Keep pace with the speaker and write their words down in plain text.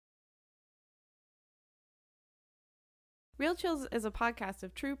Real Chills is a podcast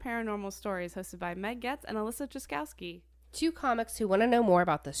of true paranormal stories hosted by Meg Getz and Alyssa Jaskowski. Two comics who want to know more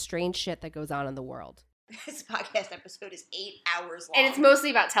about the strange shit that goes on in the world. This podcast episode is 8 hours long. And it's mostly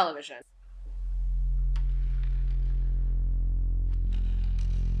about television.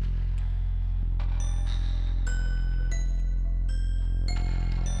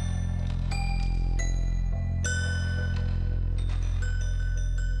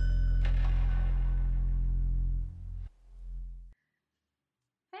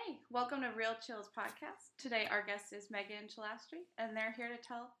 Welcome to Real Chills podcast. Today our guest is Megan Chilastri, and they're here to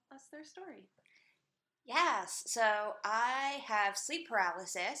tell us their story. Yes, so I have sleep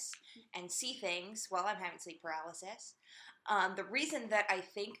paralysis and see things while I'm having sleep paralysis. The reason that I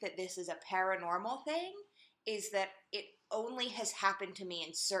think that this is a paranormal thing is that it only has happened to me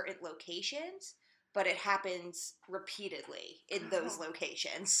in certain locations, but it happens repeatedly in those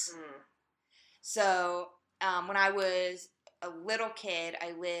locations. So when I was a little kid,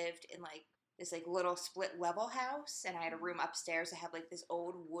 I lived in this little split level house, and I had a room upstairs that had this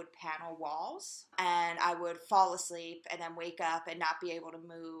old wood panel walls, and I would fall asleep and then wake up and not be able to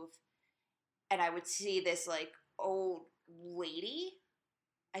move, and I would see this old lady.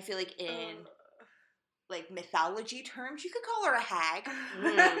 I feel like in mythology terms you could call her a hag.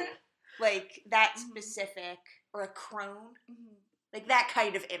 That specific, or a crone. That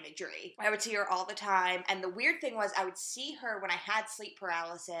kind of imagery. I would see her all the time. And the weird thing was I would see her when I had sleep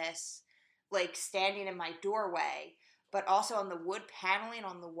paralysis, standing in my doorway, but also on the wood paneling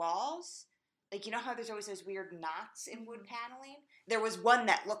on the walls. You know how there's always those weird knots in wood paneling? There was one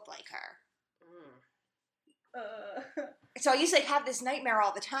that looked like her. So I used to have this nightmare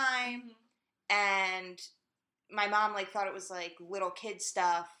all the time. And my mom thought it was little kid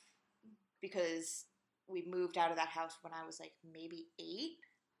stuff because we moved out of that house when I was maybe 8,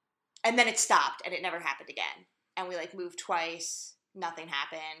 and then it stopped and it never happened again. And we moved twice, nothing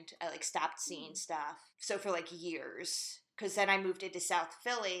happened. I stopped seeing stuff. So for years, because then I moved into South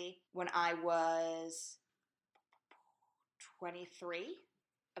Philly when I was 23.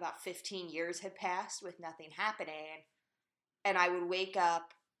 About 15 years had passed with nothing happening, and I would wake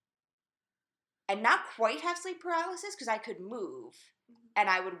up and not quite have sleep paralysis because I could move, and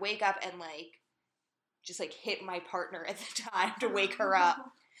I would wake up and just hit my partner at the time to wake her up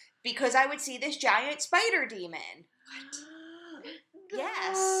because I would see this giant spider demon. What?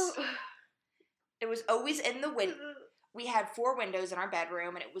 Yes. It was always in the window. We had 4 windows in our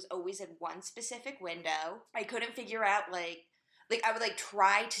bedroom, and it was always in one specific window. I couldn't figure out, I would,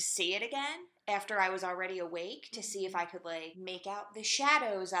 try to see it again after I was already awake to see if I could, make out the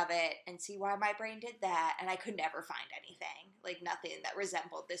shadows of it and see why my brain did that, and I could never find anything. Nothing that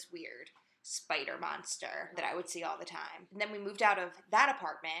resembled this weird spider monster that I would see all the time. And then we moved out of that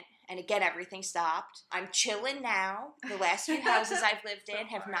apartment, and again everything stopped. I'm chilling now. The last few houses I've lived in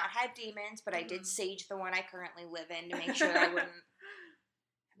have not had demons, but I did sage the one I currently live in to make sure I wouldn't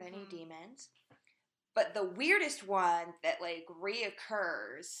have any demons. But the weirdest one that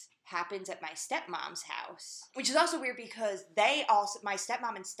reoccurs happens at my stepmom's house, which is also weird because my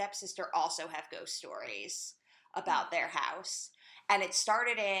stepmom and stepsister also have ghost stories about their house. And it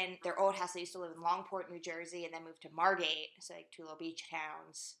started in their old house. They used to live in Longport, New Jersey, and then moved to Margate, so 2 little beach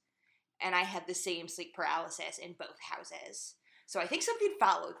towns. And I had the same sleep paralysis in both houses. So I think something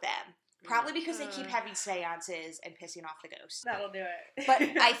followed them. Probably because they keep having seances and pissing off the ghosts. That'll do it. But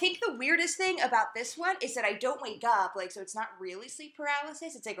I think the weirdest thing about this one is that I don't wake up, so it's not really sleep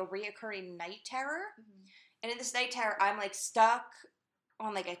paralysis. It's a reoccurring night terror. And in this night terror, I'm stuck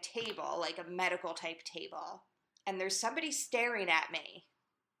on a table, a medical type table. And there's somebody staring at me.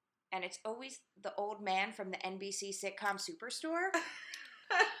 And it's always the old man from the NBC sitcom Superstore.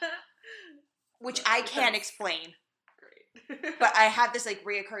 Which I can't explain. Great. But I have this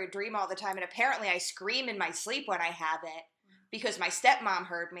reoccurring dream all the time. And apparently I scream in my sleep when I have it. Because my stepmom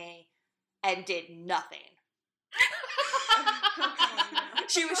heard me and did nothing.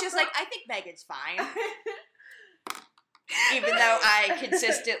 She was just I think Megan's fine. Even though I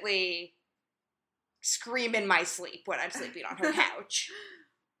consistently scream in my sleep when I'm sleeping on her couch.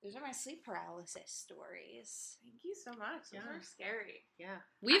 Those are my sleep paralysis stories. Thank you so much. Those are scary. Yeah.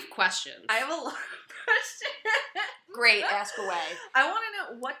 We have questions. I have a lot of questions. Great, ask away. I want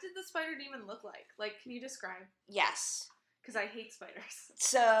to know, what did the spider demon look like? Can you describe? Yes. Because I hate spiders.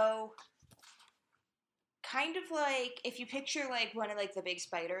 So, kind of if you picture one of the big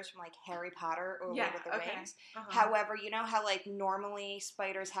spiders from Harry Potter or Lord of the Rings. However, you know how normally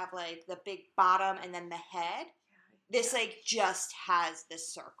spiders have the big bottom and then the head? This just has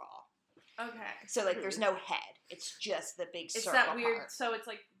this circle. Okay. So there's no head. It's just the big circle. It's that weird part. So it's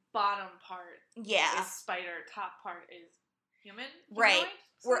bottom part is spider, top part is human? Right. Humanoid?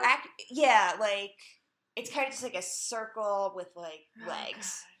 We're Sort of? yeah, like it's kind of just like a circle with like Oh,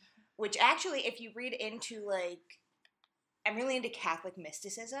 legs. Which actually, if you read into like, I'm really into Catholic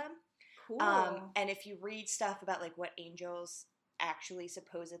mysticism. God. Cool. And if you read stuff about like what angels actually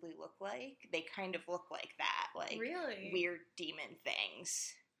supposedly look like, they kind of look like that, like Really? weird demon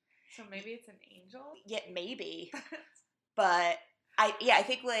things. So maybe it's an angel? Yeah, maybe. But I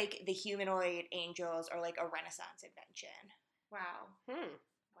think like the humanoid angels are like a Renaissance invention. Wow. Hmm.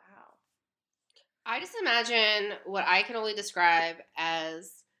 Wow. I just imagine what I can only describe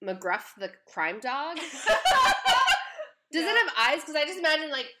as McGruff the crime dog. Does it have eyes? Because I just imagine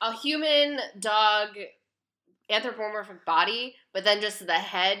like a human dog anthropomorphic body, but then just the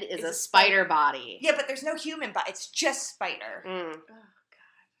head is It's a a spider body. Yeah, but there's no human, but it's just spider. Mm. Oh,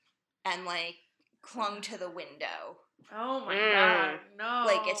 And like clung to the window. God. Oh, my Mm. God. No.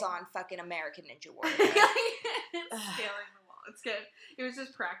 Like it's on fucking American Ninja Warrior. It's scaling the wall. It's good. He was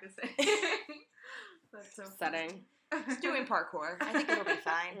just practicing. That's so Setting. It's doing parkour. I think it'll be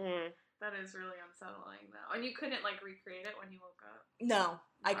fine. Mm. That is really unsettling, though. And you couldn't, like, recreate it when you woke up? No,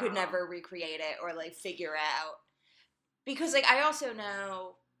 I could Wow. never recreate it or like figure out. Because like I also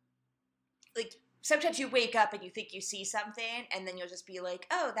know like sometimes you wake up and you think you see something and then you'll just be like,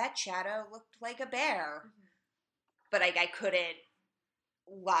 "Oh, that shadow looked like a bear." But I couldn't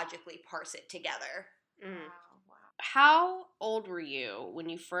logically parse it together. Mm. Wow. How old were you when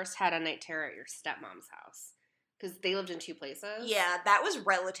you first had a night terror at your stepmom's house? Because they lived in two places. Yeah, that was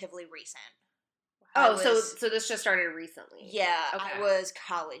relatively recent. Oh, I so was- this just started recently. Yeah, Okay. I was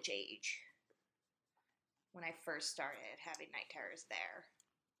college age when I first started having night terrors there.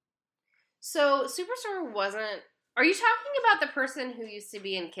 So Superstore wasn't. Are you talking about the person who used to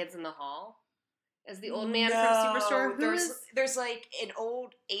be in Kids in the Hall? As the old man from Superstore? Who There's like an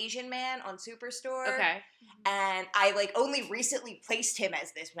old Asian man on Superstore. Okay. And I like only recently placed him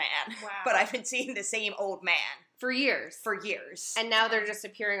as this man. Wow. But I've been seeing the same old man For years. for years. And now they're just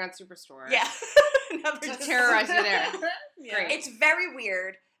appearing on Superstore. yeah. Now they're To just- terrorize you there. Yeah. Great. It's very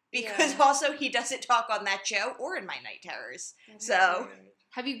weird because Yeah. also he doesn't talk on that show or in my night terrors. That's So- weird.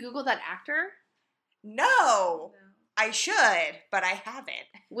 Have you Googled that actor? No. No. I should, but I haven't.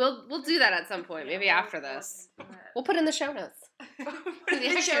 We'll do that at some point. Yeah, Maybe we'll after look this. into it. We'll put in the show notes. Who the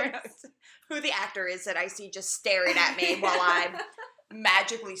actor Who the actor is that I see just staring at me while I'm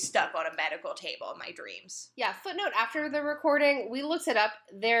magically stuck on a medical table in my dreams. Yeah, footnote after the recording, we looked it up.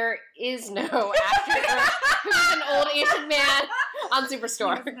 There is no actor who's an old Asian man on He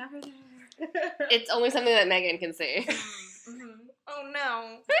Superstore. was never there. It's only something that Megan can see. Mhm. Oh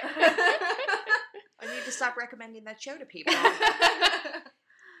no. I need to stop recommending that show to people.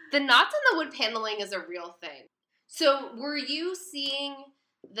 The knots on the wood paneling is a real thing. So, were you seeing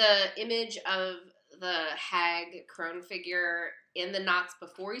the image of the hag crone figure in the knots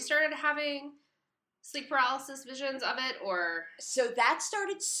before you started having sleep paralysis visions of it, or So that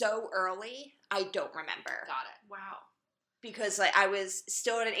started so early, I don't remember. got it? Wow. Because like I was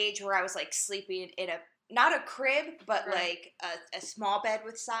still at an age where I was like sleeping in a not a crib, but Right. like a small bed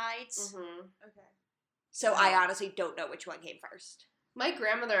with sides. Mm-hmm. Okay. So I honestly don't know which one came first. My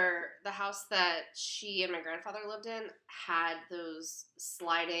grandmother, the house that she and my grandfather lived in, had those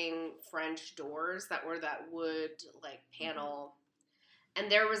sliding French doors that were that wood like panel,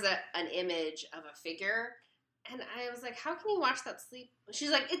 and there was an image of a figure, and I was like, "How can you watch that sleep?" She's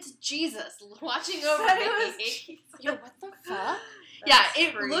like, "It's Jesus watching over Said it was me." Jesus. Yo, what the fuck? Yeah, That's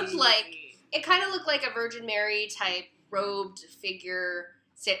it looked like crazy. it kind of looked like a Virgin Mary type robed figure,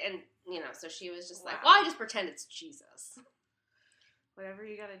 and so she was just like, Wow. "Well, I just pretend it's Jesus." Whatever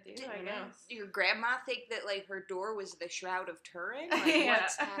you gotta do, I I know. guess. Your grandma think that like her door was the Shroud of Turin? Like Yeah.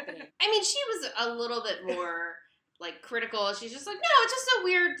 what's happening? I mean, she was a little bit more like critical. She's just like, no, it's just a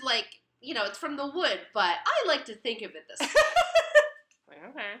weird it's from the wood, but I like to think of it this way. Like,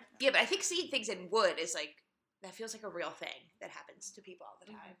 okay. Yeah, but I think seeing things in wood is like that feels like a real thing that happens to people all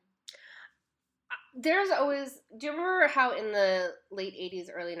the time. There's always. Do you remember how in the late '80s,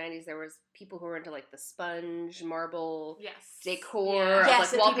 early '90s, there was people who were into like the sponge marble Yes. decor Yeah. of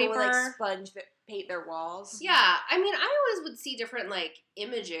Yes, like and people wallpaper? would like sponge paint their walls. Yeah, I mean, I always would see different like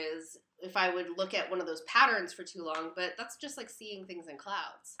images if I would look at one of those patterns for too long, but that's just like seeing things in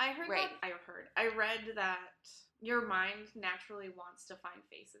clouds. I heard Right. that. I read that your mind naturally wants to find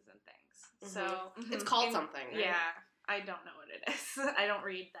faces and things. So It's called in- something. Right? yeah, I don't know what it is. I don't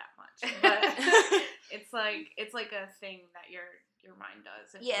read that much, but it's like a thing that your mind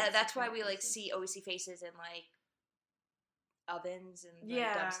does. It Yeah, wants to that's why find we like faces. always see faces in like ovens and like,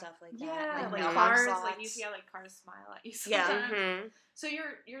 Yeah. dumb stuff like that. Yeah, like mailbox cars, slots. like you see how like cars smile at you Yeah. sometimes. Mhm. So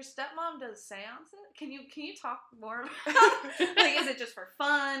your stepmom does seances? Can you talk more about like is it just for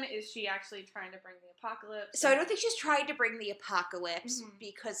fun? Is she actually trying to bring the apocalypse? So I don't think she's trying to bring the apocalypse Mhm.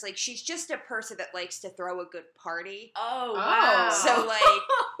 because like she's just a person that likes to throw a good party. Oh, Oh. wow. So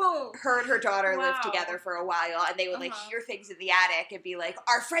like her and her daughter lived Wow. together for a while, and they would like Uh-huh. hear things in the attic and be like,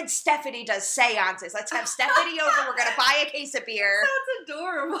 "Our friend Stephanie does seances. Let's have Stephanie over. We're gonna buy a case of beer." That's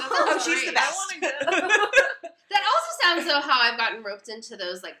adorable. Oh, she's the great. best. I want to go. That also sounds though how I've gotten roped into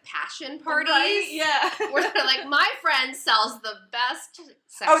those like passion parties. Right? Yeah. Where they're like, my friend sells the best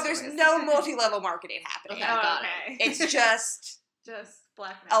sex Oh, there's toys. no multi-level marketing happening. Okay. got it. okay. It's just just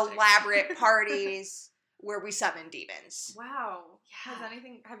black magic. elaborate parties where we summon demons. Wow. Yeah.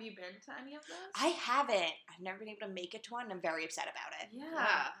 Have you been to any of those? I haven't. I've never been able to make it to one. And I'm very upset about it.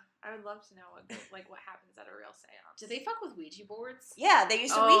 Yeah. I would love to know what happens at a real seance. Do they fuck with Ouija boards? Yeah, they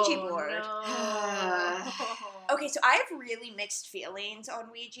used a Ouija board. No. Okay, so I have really mixed feelings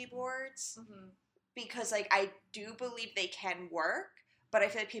on Ouija boards Mhm. because, like, I do believe they can work, but I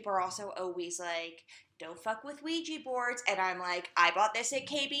feel like people are also always like, don't fuck with Ouija boards. And I'm like, I bought this at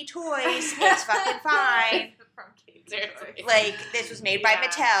KB Toys. It's fucking fine. From KB Seriously. Toys. Like, this was made by Yeah.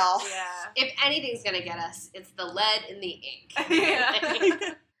 Mattel. Yeah. If anything's gonna get us, it's the lead in the ink.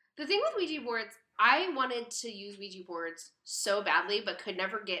 Yeah. The thing with Ouija boards, I wanted to use Ouija boards so badly, but could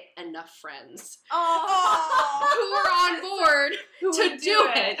never get enough friends Oh. who were on board Who to would do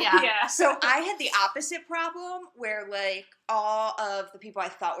it. Yeah. So I had the opposite problem where, like, all of the people I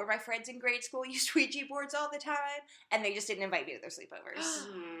thought were my friends in grade school used Ouija boards all the time, and they just didn't invite me to their sleepovers.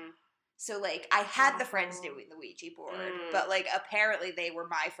 Mm. So, like, I had the friends Oh. doing the Ouija board, Mm. but, like, apparently they were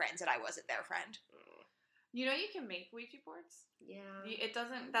my friends and I wasn't their friend. You know you can make Ouija boards? Yeah. It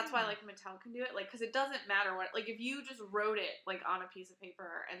doesn't, that's why, like, Mattel can do it. Like, because it doesn't matter what, like, if you just wrote it, like, on a piece of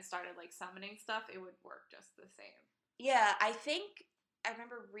paper and started, like, summoning stuff, it would work just the same. Yeah, I think I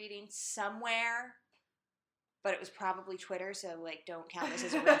remember reading somewhere, but it was probably Twitter, so, like, don't count this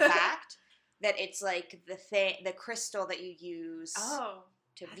as a real fact, that it's, like, the crystal that you use Oh.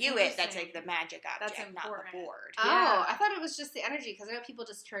 to that's view it that's, like, interesting. the magic object, That's not the important. board. Oh, Yeah. I thought it was just the energy, because I know people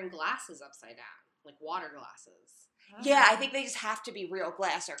just turn glasses upside down, like water glasses. Yeah, I think they just have to be real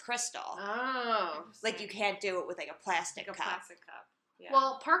glass or crystal. Oh. Like, you can't do it with, like, a plastic Like a cup. plastic cup. Yeah.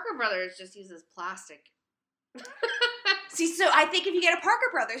 Well, Parker Brothers just uses plastic. See, so I think if you get a Parker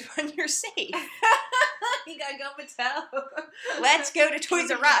Brothers one, you're safe. you gotta go Mattel. Let's go to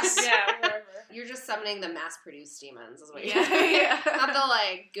Toys R Us. Yeah, wherever. You're just summoning the mass-produced demons, is what Yeah, you're doing. yeah. Not the,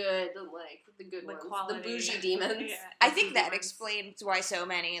 like, good, the good The ones. quality. The bougie demons. Yeah, I think that demons. explains why so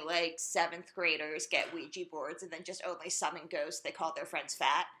many, like, 7th graders get Ouija boards and then just only summon ghosts they call their friends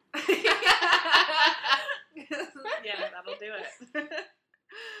fat. Yeah, that'll do it.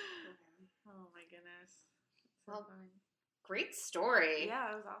 Oh my goodness. So Well, fun. Great story.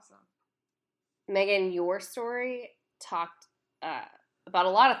 Yeah, it was awesome. Megan, your story talked about a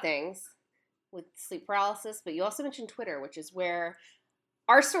lot of things with sleep paralysis, but you also mentioned Twitter, which is where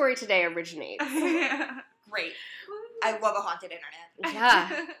our story today originates. Great. I love a haunted internet.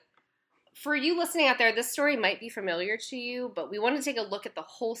 Yeah. For you listening out there, this story might be familiar to you, but we want to take a look at the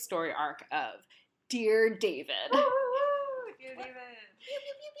whole story arc of Dear David. Dear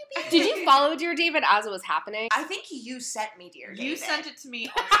David. Did you follow Dear David as it was happening? I think you sent me Dear David. You sent it to me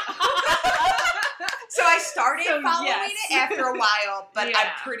also. So I started So, following yes. it after a while, but Yeah. I'm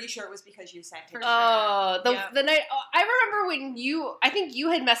pretty sure it was because you sent it. For to sure. me. Oh, Yeah. the night. Oh, I remember when I think you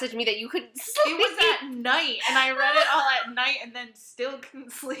had messaged me that you couldn't sleep. It was at night, and I read it all at night, and then still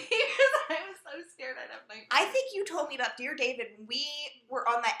couldn't sleep because I was so scared I'd have nightmares. I think you told me about Dear David when we were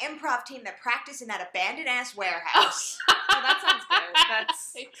on that improv team that practiced in that abandoned-ass warehouse. Oh, that sounds good.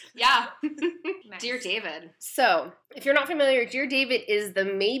 That's Yeah. nice. Dear David. So, if you're not familiar, Dear David is the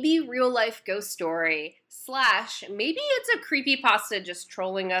maybe real life ghost story / maybe it's a creepypasta just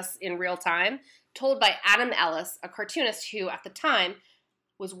trolling us in real time, told by Adam Ellis, a cartoonist who at the time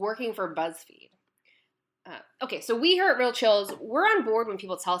was working for BuzzFeed. Okay, so we here at Real Chills, we're on board when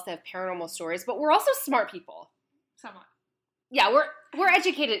people tell us they have paranormal stories, but we're also smart people. Somewhat. Yeah, we're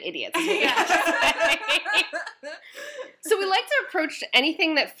educated idiots. is what we have to say. So we like to approach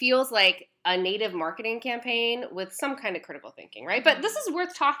anything that feels like a native marketing campaign with some kind of critical thinking, right? But this is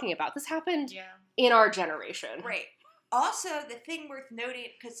worth talking about. This happened Yeah. in our generation. Right. Also, the thing worth noting,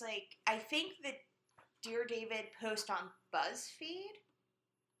 because, like, I think the Dear David post on BuzzFeed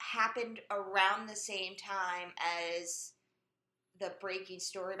happened around the same time as the breaking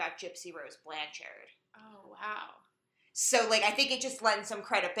story about Gypsy Rose Blanchard. Oh wow. So, like, I think it just lends some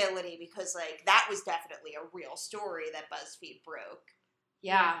credibility because, like, that was definitely a real story that BuzzFeed broke.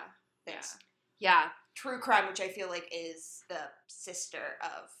 Yeah. That's Yeah. true crime, which I feel like is the sister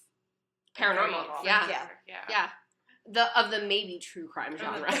of Paranormal. Very- Yeah. Yeah. Yeah. Of the maybe true crime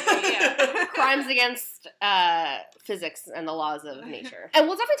genre. Yeah. Crimes against physics and the laws of nature. And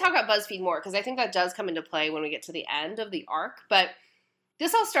we'll definitely talk about BuzzFeed more because I think that does come into play when we get to the end of the arc. But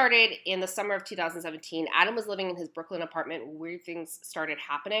this all started in the summer of 2017. Adam was living in his Brooklyn apartment. Weird things started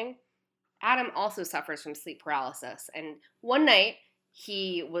happening. Adam also suffers from sleep paralysis. And one night,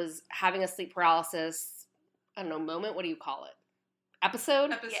 he was having a sleep paralysis, I don't know, moment? What do you call it?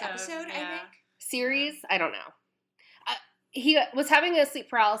 Episode? episode, I think. Series? I don't know. He was having a sleep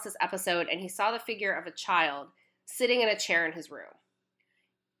paralysis episode, and he saw the figure of a child sitting in a chair in his room.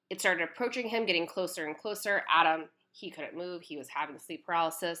 It started approaching him, getting closer and closer. Adam, he couldn't move. He was having sleep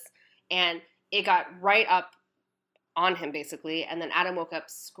paralysis, and it got right up on him, basically, and then Adam woke up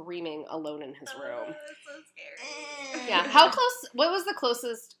screaming alone in his room. That's so scary. Yeah. How close, what was the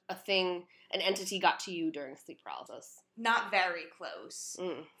closest a thing, an entity got to you during sleep paralysis? Not very close.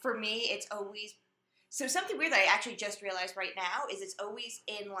 Mm. For me, it's always... So something weird that I actually just realized right now is it's always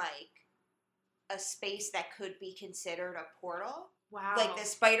in, like, a space that could be considered a portal. Wow. Like, the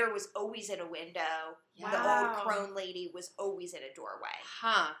spider was always in a window. The Wow. old crone lady was always in a doorway.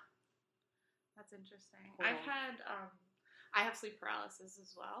 Huh. That's interesting. Cool. I have sleep paralysis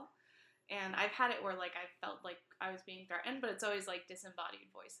as well. And I've had it where, like, I felt like I was being threatened, but it's always, like, disembodied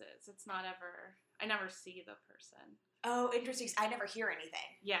voices. It's not ever, I never see the person. Oh, interesting. I never hear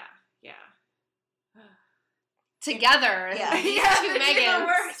anything. Yeah. Together, Yeah. these Yeah, two they Megans,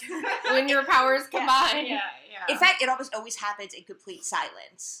 worked. when your powers combine. Yeah. In fact, it almost always happens in complete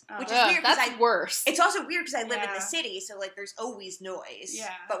silence, Oh. which is Ugh, weird because that's worse. It's also weird because I live in Yeah. the city, so like there's always noise.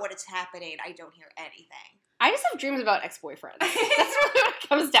 Yeah. But when it's happening, I don't hear anything. I just have dreams about ex-boyfriends. That's really what it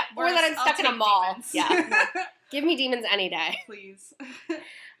comes down. Or that I'm I'll stuck in a take mall. demons. Yeah. Give me demons any day. Please.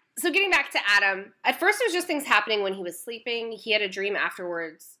 So getting back to Adam, at first it was just things happening when he was sleeping. He had a dream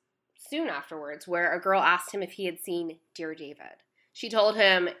soon afterwards, where a girl asked him if he had seen Dear David. She told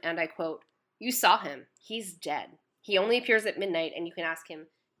him, and I quote, "You saw him. He's dead. He only appears at midnight, and you can ask him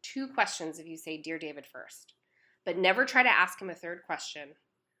 2 questions if you say Dear David first. But never try to ask him a 3rd question,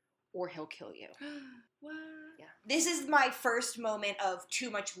 or he'll kill you." What? Yeah. This is my first moment of too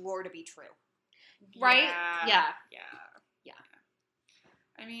much lore to be true. Right? Yeah. Yeah.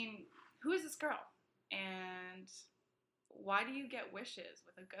 I mean, who is this girl? And why do you get wishes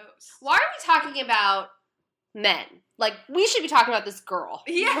with a ghost? Why are we talking about men? Like, we should be talking about this girl.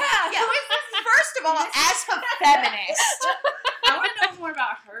 Yeah. Yeah. First of all, as a feminist, I want to know more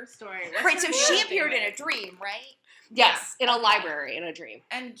about her story. What's right? her So deal she with appeared in David? a dream, right? Yes, in a Okay. library, in a dream.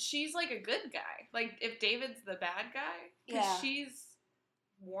 And she's like a good guy. Like, if David's the bad guy, because Yeah. she's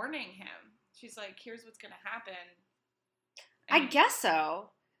warning him. She's like, here's what's going to happen. I And- guess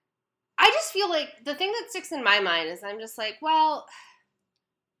so. I just feel like the thing that sticks in my mind is I'm just like, well,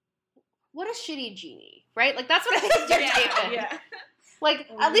 what a shitty genie, right? Like, that's what I think of Dear David. Yeah. Like,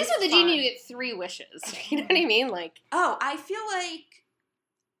 Well, at least with the it's genie, fun. you get 3 wishes. You know what I mean? Like, Oh, I feel like,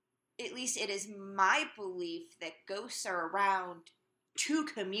 at least it is my belief that ghosts are around to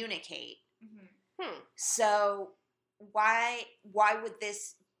communicate. Mhm. So why would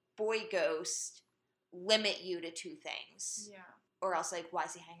this boy ghost limit you to 2 things? Yeah. Or else, like, why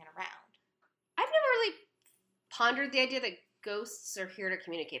is he hanging around? I've never really pondered the idea that ghosts are here to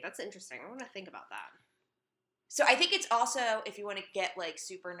communicate. That's interesting. I want to think about that. So I think it's also, if you want to get, like,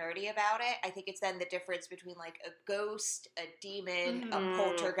 super nerdy about it, I think it's then the difference between, like, a ghost, a demon, Mhm. a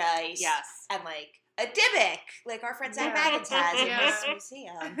poltergeist, Yes. and, like, a Dybbuk, like our friend Zach Yeah. Baggins has in Yeah. his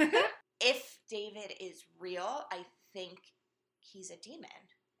museum. If David is real, I think he's a demon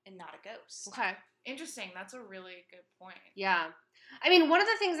and not a ghost. Okay. Interesting. That's a really good point. Yeah. I mean, one of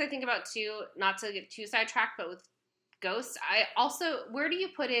the things I think about too, not to get too sidetracked, but with ghosts, I also, where do you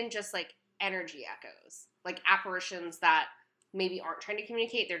put in just like energy echoes? Like apparitions that maybe aren't trying to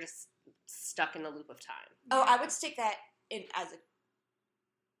communicate, they're just stuck in the loop of time. Oh, I would stick that in as a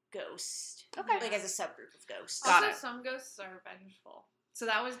ghost. Okay. Like as a subgroup of ghosts. Got Also, it. some ghosts are vengeful. So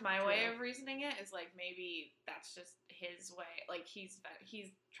that was my way True. of reasoning it. Is like maybe that's just his way. Like he's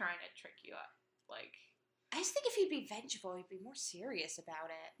trying to trick you up. Like I just think if he'd be vengeful, he'd be more serious about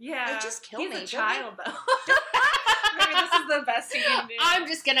it. yeah, just kill he's me, a don't child though. Maybe this is the best he can do. I'm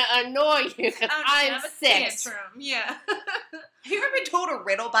just gonna annoy you because I'm have a 6. tantrum. Yeah. Have you ever been told a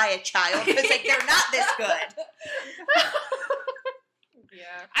riddle by a child? Because like they're not this good. Yeah.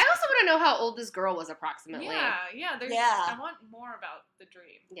 I also want to know how old this girl was approximately. Yeah. Yeah. I want more about the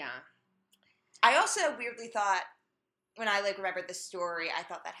dream. Yeah. I also weirdly thought when I, like, remembered the story, I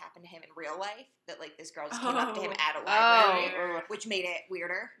thought that happened to him in real life. That, like, this girl just came up to him at a library, which made it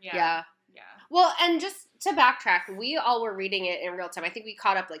weirder. Yeah. Yeah. Well, and just to backtrack, we all were reading it in real time. I think we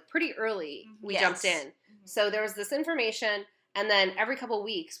caught up, like, pretty early. We jumped in. Mhm. So there was this information, and then every couple of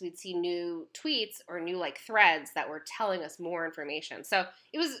weeks we'd see new tweets or new, like, threads that were telling us more information. So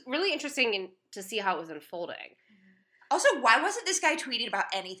it was really interesting to see how it was unfolding. Also, why wasn't this guy tweeting about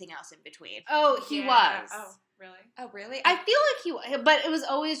anything else in between? Oh, he Yeah. was. Oh, really? Oh, really? I feel like but it was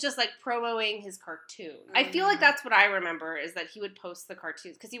always just like promoting his cartoon. I feel like that's what I remember is that he would post the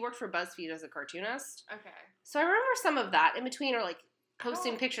cartoons because he worked for BuzzFeed as a cartoonist. Okay. So I remember some of that in between, or like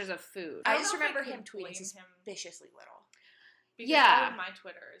posting don't- pictures of food. I don't just know if I remember could him tweeting blame him. suspiciously little. Because Yeah. all of my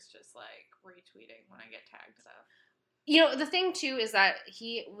Twitter is just like retweeting when I get tagged stuff. You know, the thing too is that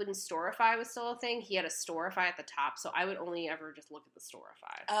when Storify was still a thing, he had a Storify at the top, so I would only ever just look at the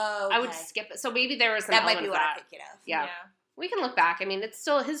Storify. Oh, I would skip it. So maybe there was some That might element be of what that. I'm thinking of. Yeah. We can look back. I mean, it's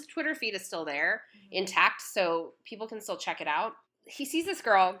still his Twitter feed is still there, intact, so people can still check it out. He sees this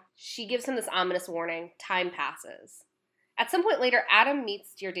girl. She gives him this ominous warning. Time passes. At some point later, Adam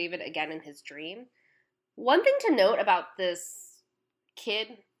meets Dear David again in his dream. One thing to note about this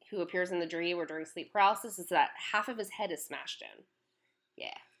kid who appears in the dream or during sleep paralysis is that half of his head is smashed in.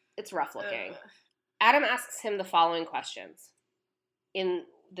 Yeah, it's rough looking. Adam asks him the following questions in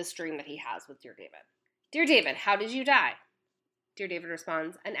this dream that he has with Dear David. Dear David, how did you die? Dear David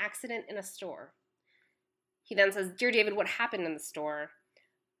responds, an accident in a store. He then says, Dear David, what happened in the store?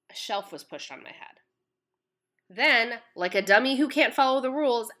 A shelf was pushed on my head. Then, like a dummy who can't follow the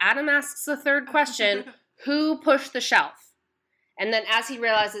rules, Adam asks the third question, who pushed the shelf? And then as he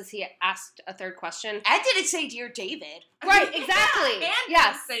realizes he asked a third question. And did it say Dear David? Right, exactly. And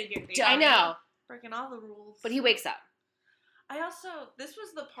yes. say Dear David. I know. Breaking all the rules. But he wakes up. This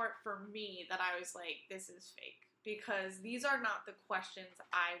was the part for me that I was like, this is fake. Because these are not the questions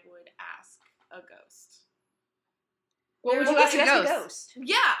I would ask a ghost. What would Well, you ask a that's the ghost?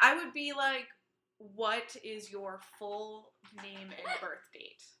 Yeah, I would be like, what is your full name and birth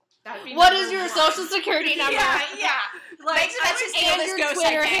date? That'd be What number is your one. social security number? Yeah. Like, Makes sense to steal and this your ghost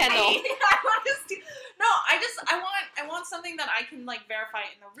Twitter identity. handle. I want to steal. No, I want something that I can like verify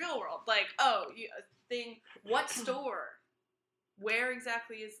in the real world. Like, a thing. What store? Where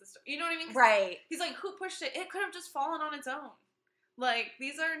exactly is the store? You know what I mean? 'Cause Right. He's like, who pushed it? It could have just fallen on its own. Like,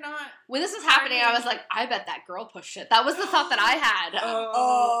 these are not. When this was happening, I was like, I bet that girl pushed it. That was the thought that I had.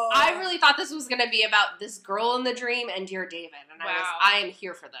 Oh. I really thought this was going to be about this girl in the dream and Dear David. And Wow. I am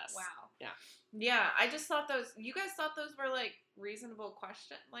here for this. Wow. Yeah. Yeah, I just thought you guys thought those were like reasonable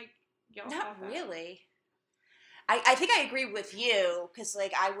questions. Like, y'all Not thought that? really. I think I agree with you, because,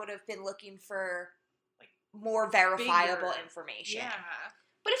 like, I would have been looking for, like, more verifiable Bigger. information. Yeah.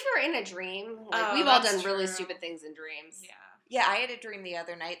 But if you're in a dream, like, Oh, we've all that's done really true. stupid things in dreams. Yeah. Yeah, I had a dream the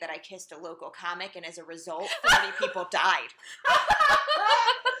other night that I kissed a local comic, and as a result, 40 people died.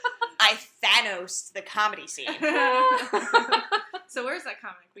 I Thanos'd the comedy scene. So where's that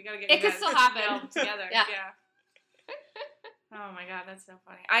comic? We gotta get It you could guys still happen. meld together. Yeah. Oh my god, that's so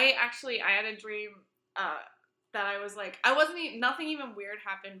funny. I had a dream that I was like, nothing even weird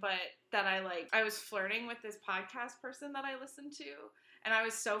happened, but that I was flirting with this podcast person that I listened to, and I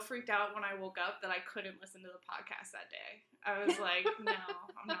was so freaked out when I woke up that I couldn't listen to the podcast that day. I was like, no,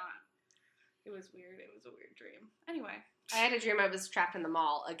 I'm not. It was weird. It was a weird dream. Anyway. I had a dream I was trapped in the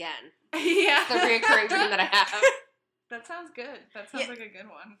mall again. Yeah. The reoccurring dream that I have. That sounds good. That sounds Yeah. like a good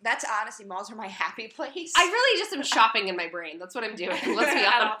one. That's honestly, malls are my happy place. I really just am shopping in my brain. That's what I'm doing. Let's be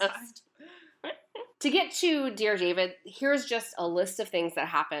At all honest. To get to Dear David, here's just a list of things that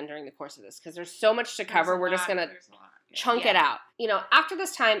happened during the course of this, because there's so much to cover. We're just going to There's a lot. Yeah. chunk it out. You know, after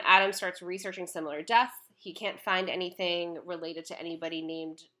this time, Adam starts researching similar deaths. He can't find anything related to anybody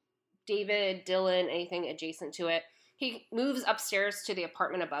named David, Dylan, anything adjacent to it. He moves upstairs to the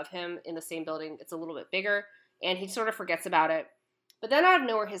apartment above him in the same building. It's a little bit bigger, and he sort of forgets about it. But then out of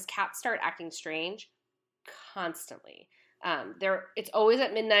nowhere, his cats start acting strange constantly. It's always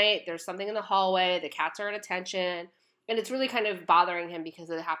at midnight. There's something in the hallway. The cats are at attention. And it's really kind of bothering him because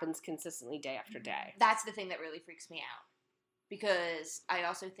it happens consistently day after day. That's the thing that really freaks me out. Because I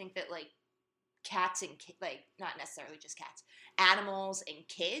also think that, like, cats and, like, not necessarily just cats, animals and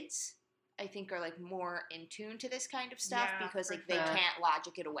kids, I think are, like, more in tune to this kind of stuff Yeah, because, for like, they sure. can't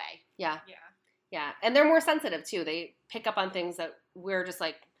logic it away. Yeah. Yeah. Yeah. And they're more sensitive, too. They pick up on things that we're just,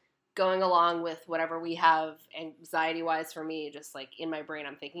 like, going along with whatever we have anxiety-wise for me, just, like, in my brain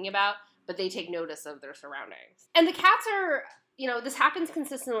I'm thinking about. But they take notice of their surroundings. And the cats are, you know, this happens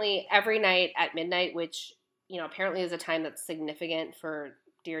consistently every night at midnight, which, you know, apparently is a time that's significant for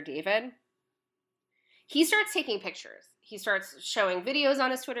Dear David. he starts taking pictures. He starts showing videos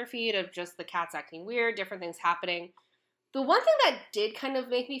on his Twitter feed of just the cats acting weird, different things happening. The one thing that did kind of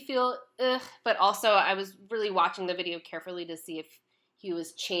make me feel ugh, but also I was really watching the video carefully to see if he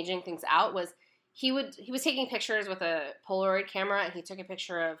was changing things out, was he was taking pictures with a Polaroid camera, and he took a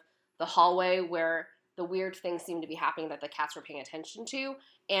picture of the hallway where the weird things seemed to be happening that the cats were paying attention to,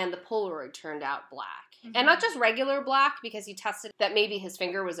 and the Polaroid turned out black. Mhm. And not just regular black, because he tested that maybe his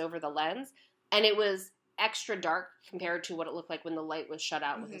finger was over the lens, and it was extra dark compared to what it looked like when the light was shut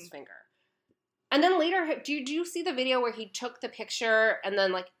out with his finger. And then later, do you see the video where he took the picture and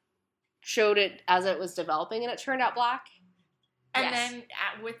then, like, showed it as it was developing and it turned out black? And Yes. then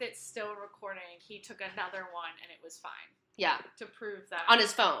with it still recording, he took another one and it was fine Yeah. to prove that. On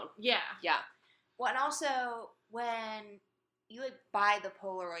his phone. Yeah. Yeah. Well, and also when you like buy the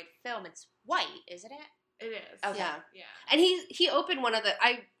Polaroid film, it's white, isn't it? It is. Okay. Yeah. Yeah. And he opened one of the,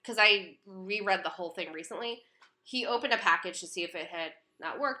 because I reread the whole thing recently, he opened a package to see if it had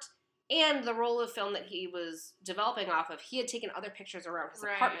not worked. And the roll of film that he was developing off of, he had taken other pictures around his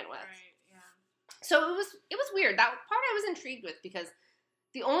apartment with. Right, yeah. So it was weird. That part I was intrigued with, because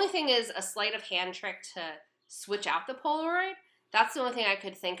the only thing is a sleight of hand trick to switch out the Polaroid. That's the only thing I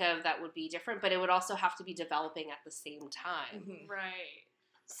could think of that would be different, but it would also have to be developing at the same time. Right.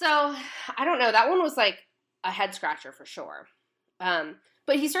 So I don't know. That one was like a head scratcher for sure.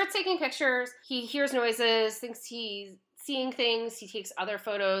 But he starts taking pictures. He hears noises, thinks he's seeing things. He takes other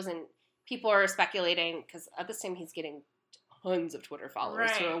photos, and people are speculating, because at this time he's getting tons of Twitter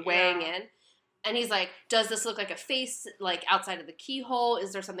followers who are Right, weighing yeah. in. And he's like, does this look like a face, like, outside of the keyhole?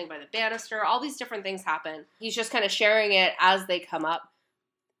 Is there something by the banister? All these different things happen. He's just kind of sharing it as they come up.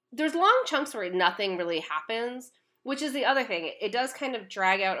 There's long chunks where nothing really happens, which is the other thing. It does kind of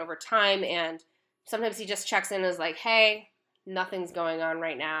drag out over time, and sometimes he just checks in and is like, hey, nothing's going on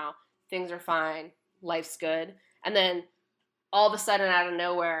right now. Things are fine. Life's good. And then all of a sudden, out of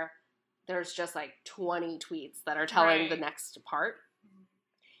nowhere, there's just like 20 tweets that are telling the Right. next part.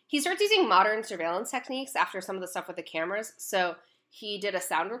 He starts using modern surveillance techniques after some of the stuff with the cameras. So he did a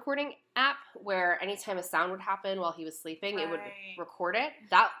sound recording app where anytime a sound would happen while he was sleeping, it would Right. record it.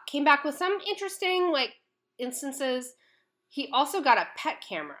 That came back with some interesting, like, instances. He also got a pet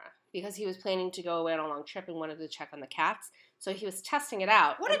camera because he was planning to go away on a long trip and wanted to check on the cats. So he was testing it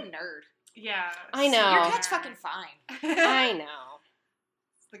out. What a nerd. Yeah. I know. Your cat's fucking fine. I know.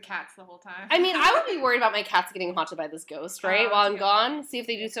 The cats the whole time. I mean, I would be worried about my cats getting haunted by this ghost, right? Oh, While that's I'm a good gone, point. see if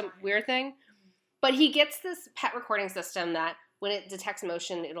they do Good some point. weird thing. But he gets this pet recording system that when it detects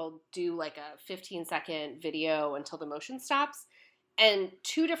motion, it'll do like a 15-second video until the motion stops. And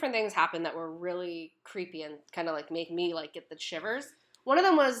two different things happened that were really creepy and kind of like make me like get the shivers. One of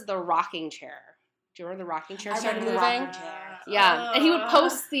them was the rocking chair. Do you remember the rocking chair I started remember the moving? rocking chair. Yeah, and he would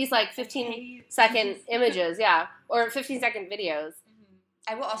post these like 15 hate second these. images, yeah, or 15-second videos. Mhm.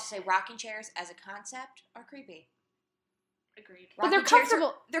 I will also say rocking chairs as a concept are creepy. Agreed. But they're Rocking chairs are-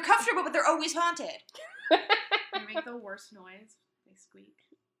 comfortable. They're comfortable, but they're always haunted. They make the worst noise. They squeak.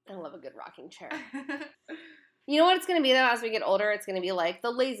 I love a good rocking chair. You know what it's going to be, though, as we get older? It's going to be like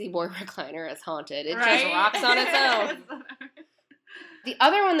the Lazy Boy recliner is haunted. It just Right? rocks on its own. The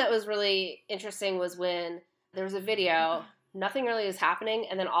other one that was really interesting was when there was a video, nothing really is happening,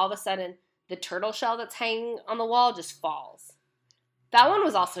 and then all of a sudden, the turtle shell that's hanging on the wall just falls. That one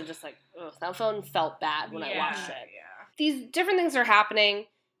was also just like, ugh, that one felt bad when I watched it. Yeah. These different things are happening.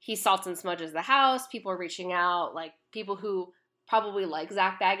 He salts and smudges the house. People are reaching out. Like, people who probably like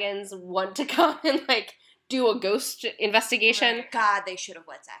Zach Baggins want to come and, like, do a ghost investigation. Right. God, they should have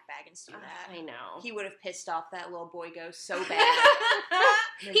let Zach Baggins do that. I know. He would have pissed off that little boy ghost so bad.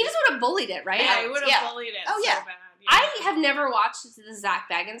 He just would have bullied it, right? Yeah, he would have Yeah. bullied it Oh, so yeah. bad. I have never watched the Zach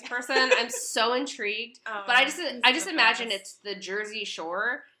Baggins person. I'm so intrigued. Oh, But I he's just the imagine best. it's the Jersey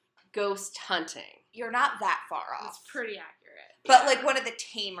Shore ghost hunting. You're not that far It's off. pretty accurate. But like one of the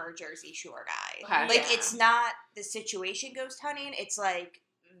tamer Jersey Shore guys. Okay. Like Yeah. it's not the situation ghost hunting, it's like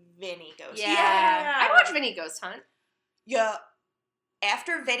Vinny ghost hunting. Yeah. I'd watch Vinny Ghost Hunt. Yeah.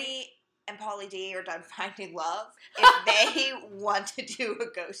 After Vinny and Pauly D are done finding love, if they want to do a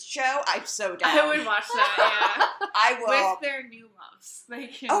ghost show, I'm so down. I would watch that, I yeah. will. With their new loves. They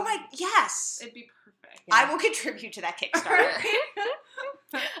can, Oh my, yes. It'd be perfect. I will contribute to that Kickstarter.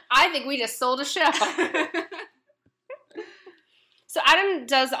 I think we just sold a show. So Adam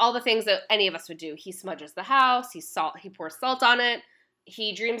does all the things that any of us would do. He smudges the house. He pours salt on it.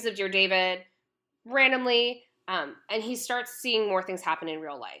 He dreams of Dear David randomly, and he starts seeing more things happen in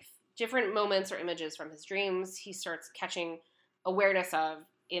real life. Different moments or images from his dreams he starts catching awareness of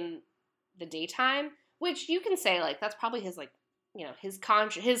in the daytime, which you can say, like, that's probably his, like, you know, his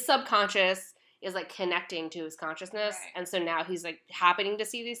subconscious is like connecting to his consciousness. Right. And so now he's like happening to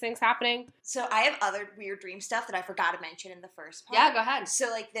see these things happening. So I have other weird dream stuff that I forgot to mention in the first part. Yeah, go ahead. So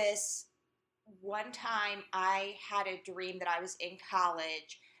like this one time I had a dream that I was in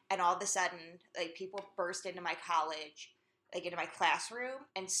college and all of a sudden like people burst into my college, like into my classroom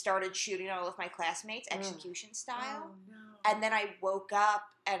and started shooting all of my classmates execution style. Oh, no. And then I woke up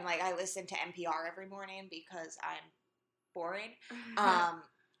and like I listened to NPR every morning because I'm boring.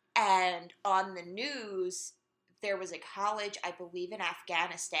 And on the news, there was a college, I believe in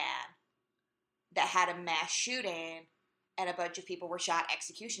Afghanistan, that had a mass shooting and a bunch of people were shot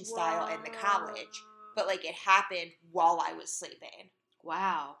execution style in the college. But like it happened while I was sleeping.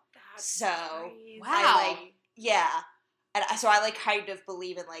 Wow. That's So, crazy. Wow. I like, yeah. And so I like kind of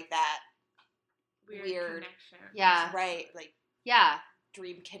believe in like that, weird. connection. Yeah. right, like Yeah.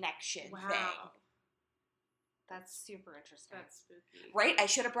 dream connection Wow. thing. That's super interesting. That's spooky. Right? I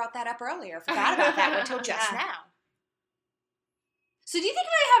should have brought that up earlier. Forgot about that until just Yeah. now. So do you think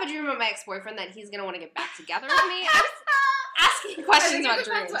if I have a dream about my ex-boyfriend that he's going to want to get back together with me? I'm just asking questions about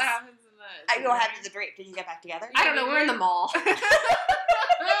dreams. What happens in the I go ahead to the dream. Did you get back together? I don't know. We're in the mall.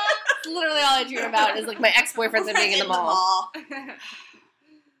 It's literally all I dream about is like my ex-boyfriends and being in the mall.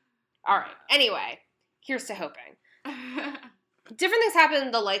 All right. Anyway, here's to hoping. Different things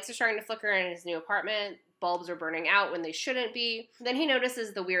happen. The lights are starting to flicker in his new apartment. Bulbs are burning out when they shouldn't be. Then he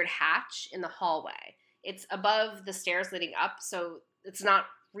notices the weird hatch in the hallway. It's above the stairs leading up, so it's not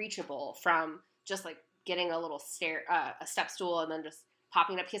reachable from just like getting a little a step stool and then just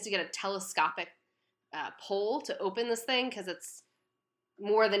popping it up. He has to get a telescopic pole to open this thing because it's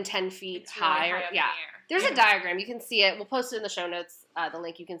more than 10 feet It's really high. high up in Yeah. the air. There's a diagram. You can see it. We'll post it in the show notes, the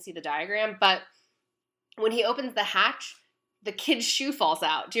link. You can see the diagram. But when he opens the hatch, the kid's shoe falls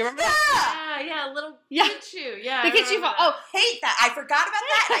out. Do you remember that? Yeah, little Yeah. kid shoe. Yeah, The I kid's shoe remember fall. that. Oh, Hate that. I forgot about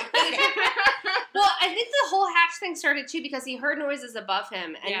that. I hate it. well, I think the whole hatch thing started too because he heard noises above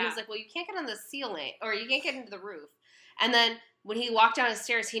him. And he Yeah. was like, well, you can't get on the ceiling or you can't get into the roof. And then when he walked down the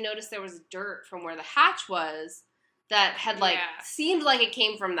stairs, he noticed there was dirt from where the hatch was that had like Yeah. seemed like it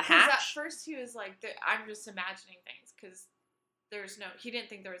came from the 'Cause at hatch. first he was like, I'm just imagining things because he didn't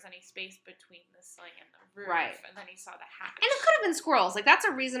think there was any space between the ceiling and the roof. Right. And then he saw the hatch. And it could have been squirrels. Like, that's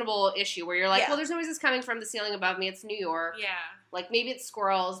a reasonable issue where you're like, Yeah. well, there's noises coming from the ceiling above me. It's New York. Yeah. Like, maybe it's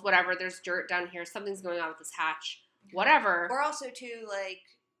squirrels, whatever. There's dirt down here. Something's going on with this hatch. Whatever. Or also, too, like,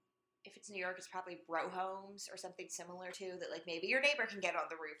 if it's New York, it's probably row homes or something similar, too, that, like, maybe your neighbor can get on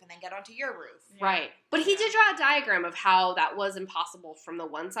the roof and then get onto your roof. Yeah. Right. But he Yeah. did draw a diagram of how that was impossible from the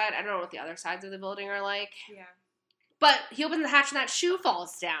one side. I don't know what the other sides of the building are like. Yeah. But he opens the hatch and that shoe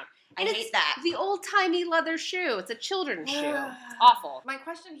falls down. I And hate it's that. the old-timey leather shoe. It's a children's shoe. It's awful. My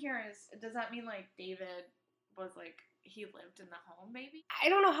question here is, does that mean like David was like he lived in the home maybe? I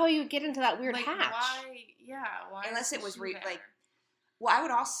don't know how you would get into that weird like hatch. why? Yeah. Why? Unless is it the was shoe there? like, well, I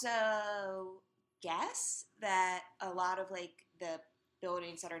would also guess that a lot of, like, the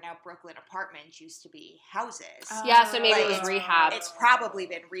buildings that are now Brooklyn apartments used to be houses. Yeah, so maybe it was rehabbed. It's probably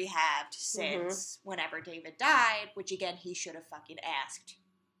been rehabbed since whenever David died, which, again, he should have fucking asked.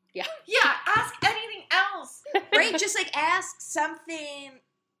 Yeah. Ask anything else. Right? Just, like, ask something.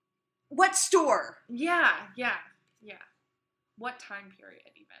 What store? Yeah. What time period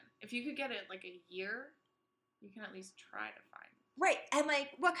even? If you could get it like a year, you can at least try to find. Right. And, like,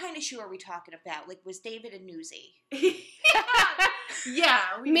 what kind of shoe are we talking about? Like, was David a newsie? Yeah.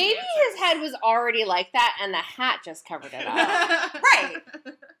 we Maybe can his head was already like that and the hat just covered it up. answer. Right.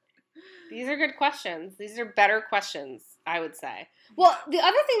 These are good questions. These are better questions, I would say. Well, the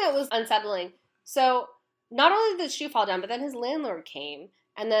other thing that was unsettling, so not only did the shoe fall down, but then his landlord came.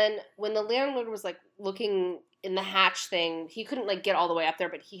 And then when the landlord was, like, looking in the hatch thing, he couldn't, like, get all the way up there,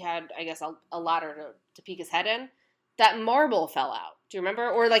 but he had, I guess, a ladder to peek his head in. That marble fell out. Do you remember?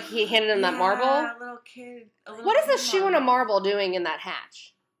 Or, like, he handed him that marble. A little kid. What is the shoe and a marble doing in that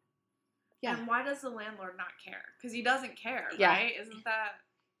hatch? Yeah. And why does the landlord not care? Because he doesn't care, Yeah. right? Isn't that...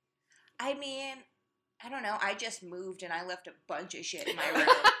 I mean, I don't know. I just moved and I left a bunch of shit in my room.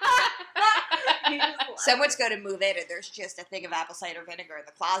 He just left. Someone's going to move in and there's just a thing of apple cider vinegar in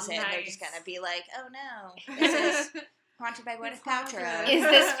the closet and they're just Nice. going to be like, oh no, this is haunted by Gwyneth It's haunted. Paltrow. Is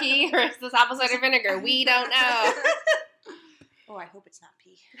this pee or is this apple cider vinegar? We don't know. Oh, I hope it's not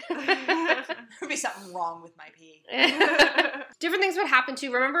pee. There'll be something wrong with my pee. Different things would happen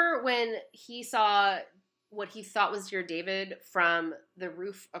too. Remember when he saw what he thought was your David from the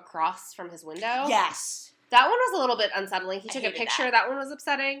roof across from his window? Yes. That one was a little bit unsettling. He I took a hated picture. that. That one was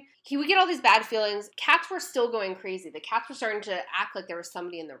upsetting. He would get all these bad feelings. Cats were still going crazy. The cats were starting to act like there was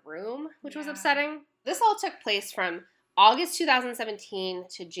somebody in the room, which was Yeah. upsetting. This all took place from August 2017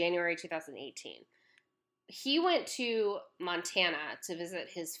 to January 2018. He went to Montana to visit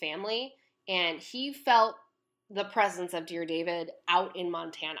his family, and he felt the presence of Dear David out in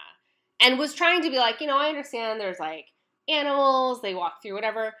Montana and was trying to be like, I understand there's like animals, they walk through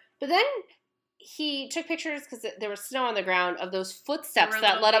whatever. But then he took pictures because there was snow on the ground of those footsteps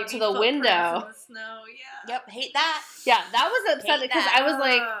that led up to the window. In the snow, yeah. Yep, hate that. Yeah, that was upsetting because I was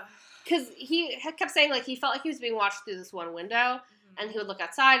like, Ugh. because he kept saying like he felt like he was being watched through this one window, and he would look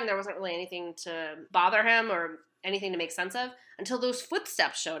outside and there wasn't really anything to bother him or anything to make sense of until those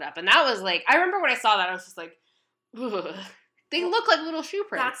footsteps showed up. And that was like, I remember when I saw that, I was just like, ugh. They look like little shoe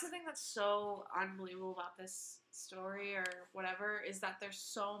prints. That's the thing that's so unbelievable about this story or whatever, is that there's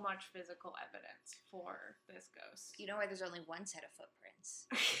so much physical evidence for this ghost. You know why there's only one set of footprints?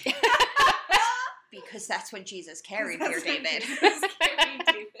 Because that's when Jesus carried Dear That's when David. Jesus carried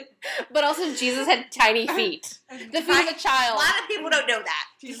David. But also Jesus had tiny feet. The feet of a A child. lot of people don't know that.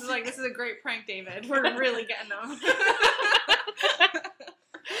 Jesus is like, this is a great prank, David. We're really getting them.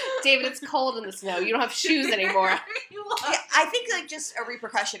 David, it's cold in the snow. You don't have shoes anymore. Yeah, I think like just a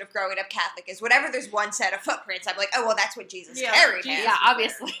repercussion of growing up Catholic is whenever there's one set of footprints, I'm like, oh well, that's what Jesus carried him. Yeah,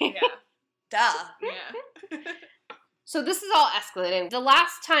 obviously. Yeah. Duh. Yeah. So this is all escalating. The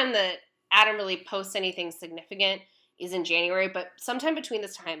last time that Adam really posts anything significant is in January, but sometime between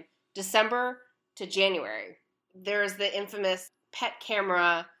this time, December to January, there's the infamous pet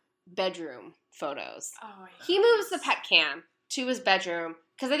camera bedroom photos. Oh, yeah. He moves the pet cam to his bedroom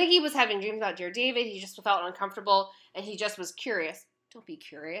because I think he was having dreams about Dear David. He just felt uncomfortable and he just was curious. Don't be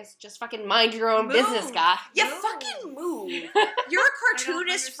curious. Just fucking mind your own business, guy. You No. fucking move. You're a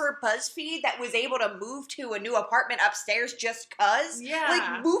cartoonist for BuzzFeed that was able to move to a new apartment upstairs just cuz. Yeah.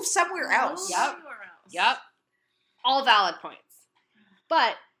 Like, move somewhere else. Yep. Somewhere else. Yep. All valid points.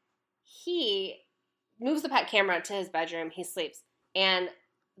 But he moves the pet camera to his bedroom. He sleeps. And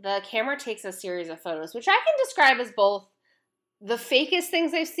the camera takes a series of photos, which I can describe as both the fakest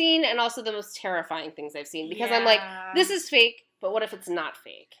things I've seen and also the most terrifying things I've seen. Because I'm like, Yeah. this is fake, but what if it's not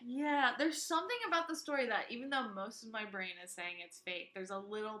fake? Yeah, there's something about the story that even though most of my brain is saying it's fake, there's a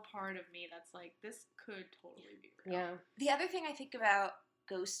little part of me that's like, this could totally be real. Yeah. The other thing I think about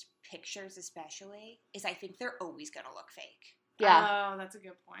ghost pictures especially is I think they're always going to look fake. Yeah. Oh, that's a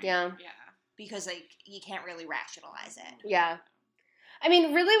good point. Yeah. Yeah. Because, like, you can't really rationalize it. Yeah. I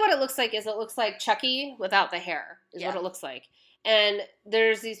mean, really what it looks like is it looks like Chucky without the hair is what Yeah. it looks like. And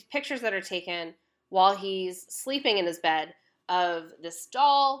there's these pictures that are taken while he's sleeping in his bed of this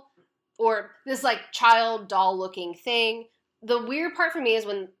doll or this like child doll looking thing. The weird part for me is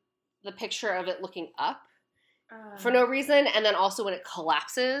when the picture of it looking up for no reason and then also when it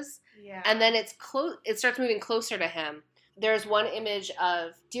collapses Yeah. and then it starts moving closer to him. There's one image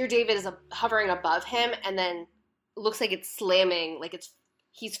of Dear David is hovering above him and then looks like it's slamming, like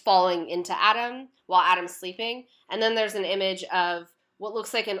he's falling into Adam while Adam's sleeping. And then there's an image of what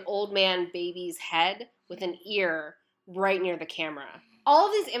looks like an old man baby's head with an ear right near the camera. All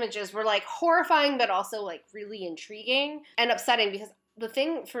of these images were like horrifying but also like really intriguing and upsetting because the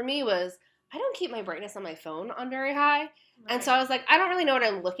thing for me was I don't keep my brightness on my phone on very high. And so I was like, I don't really know what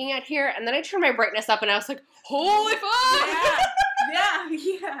I'm looking at here. And then I turned my brightness up and I was like, holy fuck!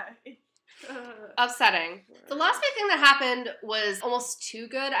 Yeah. Upsetting. The last big thing that happened was almost too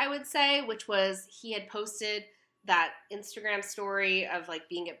good, I would say, which was he had posted that Instagram story of like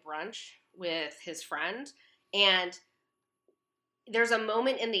being at brunch with his friend. And there's a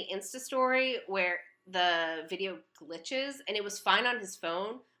moment in the Insta story where the video glitches and it was fine on his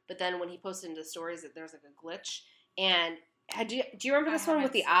phone. But then when he posted into stories, there's like a glitch. And do you remember this one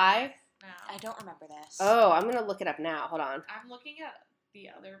with the eye? No. I don't remember this. Oh, I'm going to look it up now. Hold on. I'm looking at the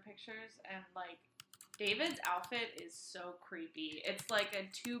other pictures and like David's outfit is so creepy. It's like a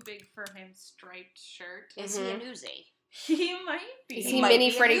too big for him striped shirt. Is he a newsie? He might be. Is He he might mini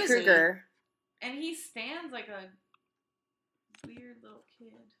be a Freddy newsie. Krueger? And he stands like a weird little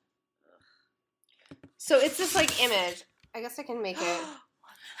kid. So it's this like image. I guess I can make it.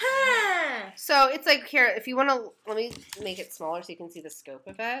 So it's like here, if you want to, let me make it smaller so you can see the scope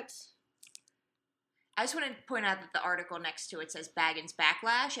of it. I just want to point out that the article next to it says Baggins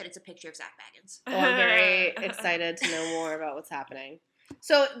Backlash, and it's a picture of Zach Baggins. Well, I'm very excited to know more about what's happening.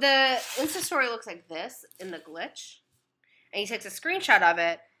 So the Insta story looks like this in the glitch. And he takes a screenshot of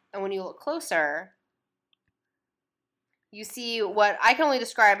it, and when you look closer, you see what I can only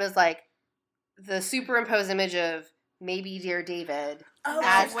describe as like the superimposed image of maybe Dear David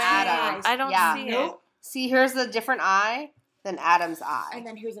as Adam. I don't Yeah. see Nope. it. See, here's the different eye than Adam's eye. And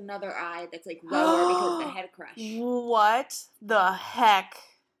then here's another eye that's like lower because of the head crush. What the heck?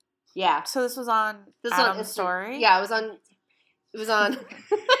 Yeah. So this was on This was on Adam's story? Yeah, it was on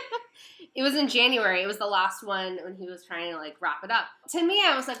it was in January. It was the last one when he was trying to like wrap it up. To me,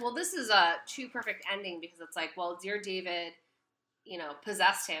 I was like, well, this is a too perfect ending because it's like, well, Dear David,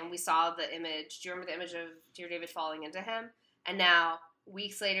 possessed him. We saw the image. Do you remember the image of Dear David falling into him? And now,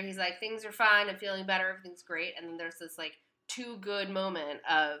 weeks later, he's like, things are fine. I'm feeling better. Everything's great. And then there's this like too good moment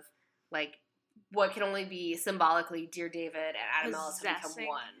of like what can only be symbolically Dear David and Adam Ellis have become Possessing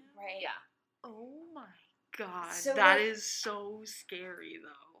one. Right. Yeah. Oh my god. So that like- is so scary,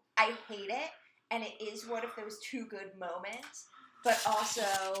 though. I hate it, and it is one of those too good moments, but also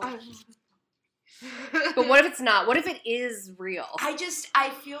But what if it's not? What if it is real? I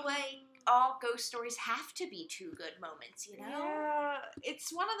feel like all ghost stories have to be two good moments, you know? Yeah,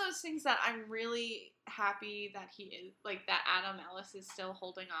 it's one of those things that I'm really happy that he is, like, that Adam Ellis is still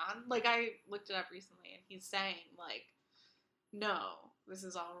holding on. Like, I looked it up recently, and he's saying, like, no, this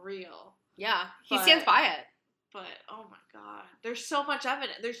is all real. Yeah, he But- stands by it. But, oh my god, there's so much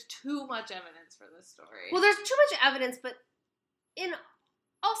evidence. There's too much evidence for this story. Well, there's too much evidence, but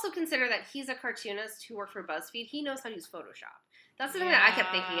also consider that he's a cartoonist who worked for BuzzFeed. He knows how to use Photoshop. That's the thing that I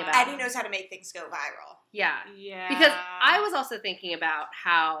kept thinking about. And he knows how to make things go viral. Yeah. Yeah. Because I was also thinking about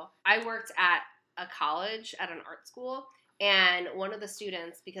how I worked at a college at an art school, and one of the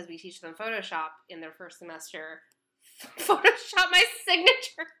students, because we teach them Photoshop in their first semester, photoshopped my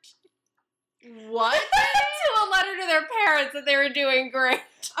signature What? to a letter to their parents that they were doing great.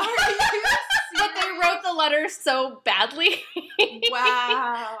 Are you But they wrote the letter so badly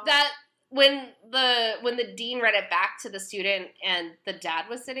Wow. that when the dean read it back to the student and the dad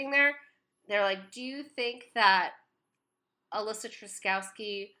was sitting there, they're like, "Do you think that Alyssa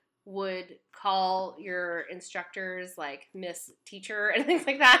Truskowski would call your instructors like Miss Teacher and things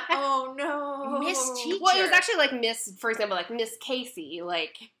like that?" Oh no. Miss Teacher. Well, it was actually like Miss, for example, like Miss Casey.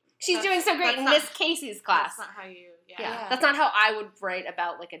 Like, she's That's- doing so great in that's Miss Casey's class. That's not how you. Yeah. Yeah. That's not how I would write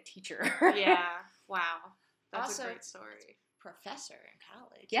about like a teacher. Yeah. Wow. That's Also- a great story. Professor in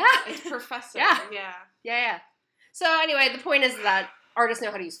college. Yeah. It's Professor. Yeah. Yeah. Yeah. So anyway, the point is that artists know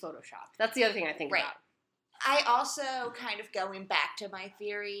how to use Photoshop. That's the other thing I think Right. about. I also kind of going back to my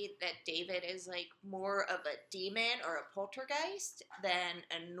theory that David is like more of a demon or a poltergeist than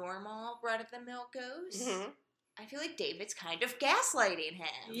a normal run-of-the-mill ghost. Mhm. I feel like David's kind of gaslighting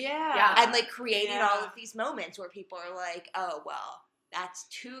him. Yeah. And like creating all Yeah. of these moments where people are like, oh, well, that's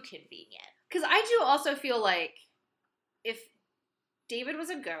too convenient. Because I do also feel like if David was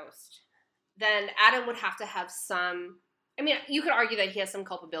a ghost, then Adam would have to have some. I mean, you could argue that he has some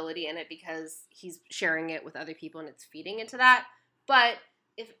culpability in it because he's sharing it with other people and it's feeding into that. But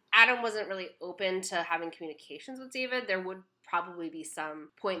if Adam wasn't really open to having communications with David, there would probably be some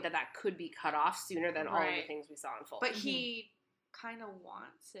point that could be cut off sooner than all of the Right. things we saw unfold. But he kind of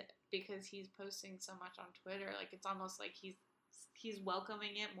wants it because he's posting so much on Twitter. Like, it's almost like he's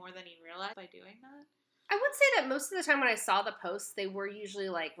welcoming it more than he realized by doing that. I would say that most of the time when I saw the posts, they were usually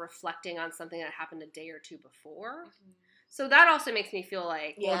like reflecting on something that happened a day or two before. So that also makes me feel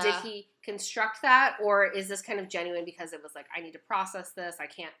like, well, did Yeah. he construct that, or is this kind of genuine because it was like, I need to process this, I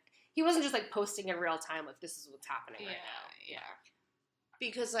can't. He wasn't just like posting in real time, like, this is what's happening right now. Yeah.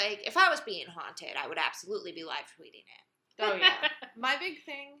 Because like if I was being haunted, I would absolutely be live tweeting it. Oh yeah. My big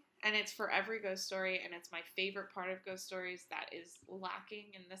thing, and it's for every ghost story, and it's my favorite part of ghost stories that is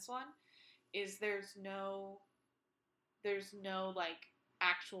lacking in this one, is there's no like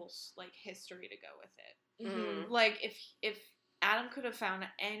actual like history to go with it. Mhm. Like if Adam could have found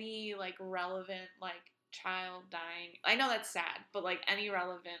any like relevant like child dying, I know that's sad, but like any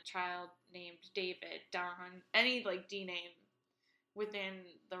relevant child named David, Don, any like D name within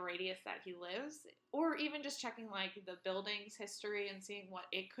the radius that he lives, or even just checking like the building's history and seeing what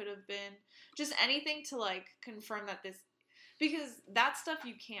it could have been, just anything to like confirm that this, because that stuff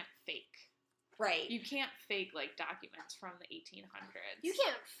you can't fake. Right. You can't fake like documents from the 1800s. You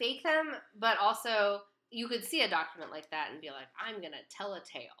can't fake them, but also you could see a document like that and be like, I'm going to tell a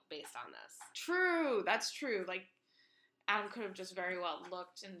tale based on this. True, that's true. Like, Adam could have just very well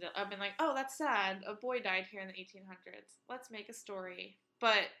looked and been like, oh, that's sad. A boy died here in the 1800s. Let's make a story.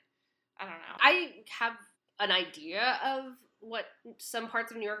 But, I don't know. I have an idea of what some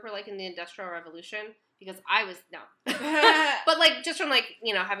parts of New York were like in the Industrial Revolution, because I was, no. But like, just from like,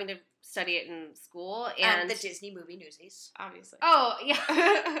 having to study it in school and the Disney movie Newsies. Obviously. oh yeah,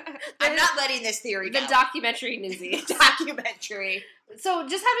 I'm not letting this theory the go. documentary Newsies. Documentary. So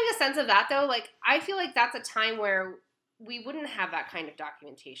just having a sense of that though, like I feel like that's a time where we wouldn't have that kind of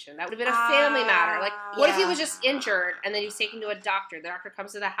documentation. That would have been a family matter. Like, what if he was just injured and then he was taken to a doctor? The doctor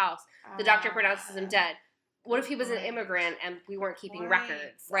comes to the house. The doctor pronounces him dead. what if he was an Right. immigrant and we weren't keeping Right.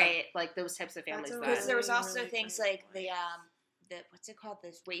 records? of, Right. like those types of families. That's a that- Because there was Really, also really things great like the what's it called?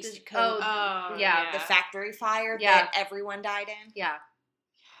 This oh, waistcoat, Oh, yeah. the factory fire Yeah. that everyone died in. yeah,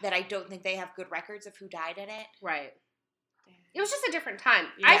 That I don't think they have good records of who died in it. right. Damn. It was just a different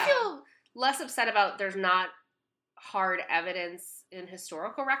time. I Yeah. feel less upset about there's not hard evidence in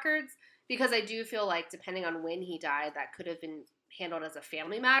historical records because I do feel like depending on when he died, that could have been handled as a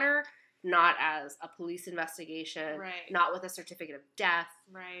family matter, not as a police investigation, Right. not with a certificate of death,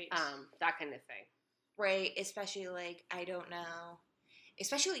 Right. that kind of thing. Right, especially like I don't know,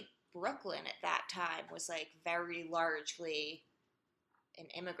 especially Brooklyn at that time was like very largely an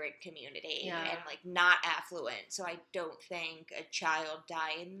immigrant community Yeah. and like not affluent. So I don't think a child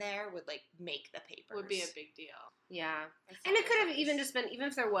dying there would like make the papers. Would be a big deal. Yeah. That's And it not could have nice. even just been, even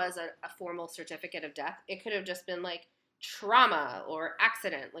if there was a formal certificate of death, it could have just been like trauma or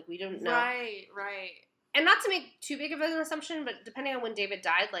accident. Like we don't know. Right. Right. And not to make too big of an assumption, but depending on when David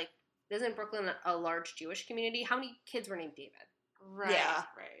died, like, isn't Brooklyn a large Jewish community? How many kids were named David? Right. Yeah.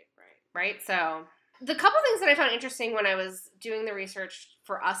 Right. Right. Right? So, the couple things that I found interesting when I was doing the research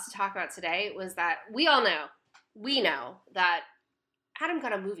for us to talk about today was that we know that Adam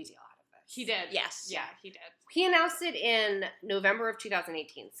got a movie deal out of this. He did. Yes. Yeah, he did. He announced it in November of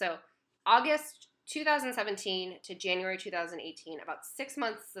 2018. So, August 2017 to January 2018, about 6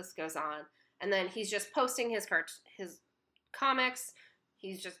 months this goes on. And then he's just posting his comics.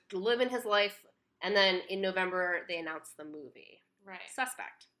 He's just living his life. And then in November, they announced the movie. Right.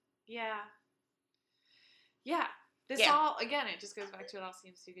 Suspect. Yeah. Yeah. This Yeah. all, again, it just goes back to it all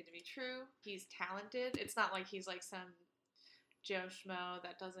seems too good to be true. He's talented. It's not like he's like some Joe Schmo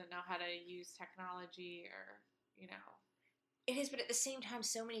that doesn't know how to use technology or, you know. It is, but at the same time,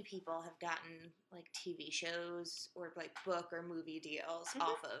 so many people have gotten like TV shows or like book or movie deals Mhm.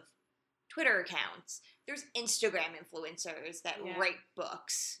 off of Twitter accounts. There's Instagram influencers that Yeah. write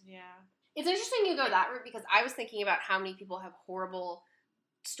books. Yeah. It's interesting you go that route because I was thinking about how many people have horrible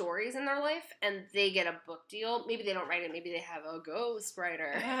stories in their life and they get a book deal. Maybe they don't write it. Maybe they have a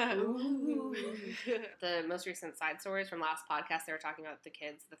ghostwriter. The most recent side stories from last podcast, they were talking about the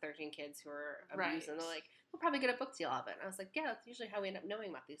kids, the 13 kids who were abused, Right. and they're like, we'll probably get a book deal out of it. And I was like, yeah, that's usually how we end up knowing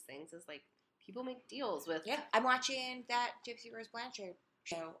about these things is like people make deals with Yeah, I'm watching that Gypsy Rose Blanchard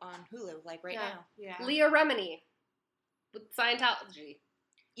show on Hulu like right Yeah. now. Yeah. Leah Remini with Scientology.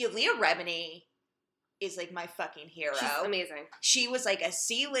 Yeah, Leah Remini is like my fucking hero. She's amazing. She was like a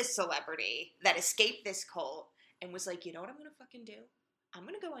C-list celebrity that escaped this cult and was like, you know what I'm gonna fucking do? I'm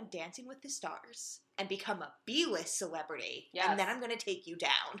gonna go on Dancing with the Stars and become a B-list celebrity, Yes. and then I'm gonna take you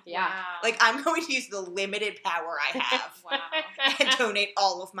down. Yeah. Wow. Like I'm going to use the limited power I have Wow. and donate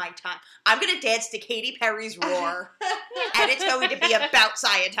all of my time. I'm gonna dance to Katy Perry's Roar, and it's going to be about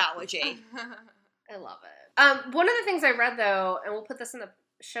Scientology. I love it. One of the things I read, though, and we'll put this in the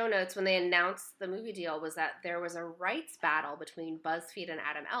show notes when they announced the movie deal, was that there was a rights battle between BuzzFeed and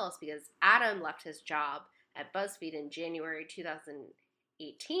Adam Ellis because Adam left his job at BuzzFeed in January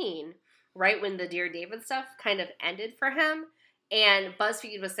 2018, right when the Dear David stuff kind of ended for him. And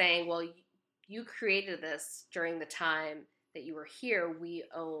BuzzFeed was saying, well, you created this during the time that you were here. We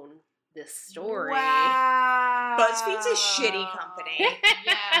own this story. Wow. BuzzFeed's a shitty company.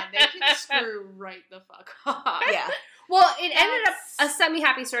 Yeah, they can screw right the fuck off. Yeah. Well, it ended up a That's-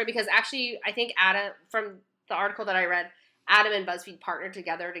 semi-happy story because actually, I think Adam, from the article that I read, Adam and BuzzFeed partnered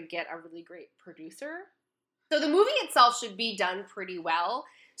together to get a really great producer. So the movie itself should be done pretty well.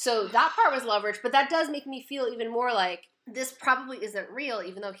 So that part was leveraged, but that does make me feel even more like this probably isn't real,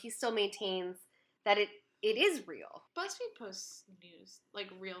 even though he still maintains that it is real. BuzzFeed posts news, like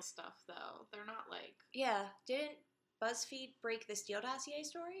real stuff, though. They're not like. Yeah. Didn't BuzzFeed break the Steele dossier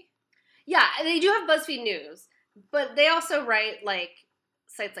story? Yeah, they do have BuzzFeed News, but they also write like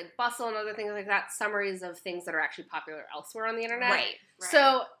sites like Bustle and other things like that, summaries of things that are actually popular elsewhere on the internet. Right.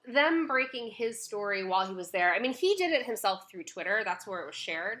 So them breaking his story while he was there, I mean, he did it himself through Twitter. That's where it was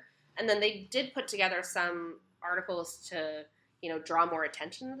shared. And then they did put together some articles to, draw more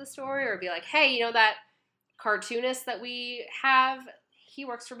attention to the story or be like, hey, that cartoonist that we have, he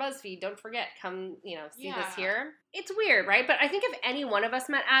works for BuzzFeed. Don't forget, come, see Yeah. this here. It's weird, right? But I think if any one of us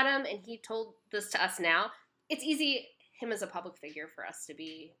met Adam and he told this to us now, it's easy, him as a public figure, for us to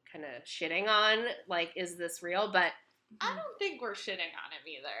be kind of shitting on, like, is this real? But I don't think we're shitting on him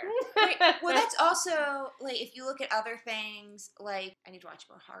either. Right. Well, that's also, like, if you look at other things, like, I need to watch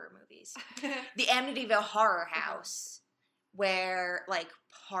more horror movies. The Amityville Horror House, where, like,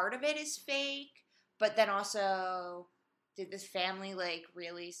 part of it is fake, but then also, did this family, like,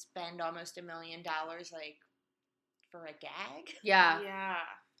 really spend almost $1 million, like, for a gag? yeah. Yeah.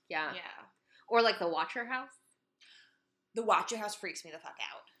 Yeah. Yeah. Or like the Watcher House. The Watcher House freaks me the fuck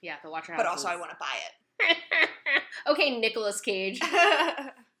out. Yeah, the Watcher House. But also, I want to buy it. Okay, Nicolas Cage.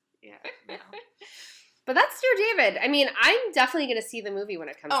 Yeah. No. But that's Dear David. I mean, I'm definitely going to see the movie when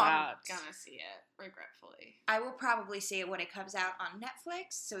it comes I'm out. gonna see it, regretfully. I will probably see it when it comes out on Netflix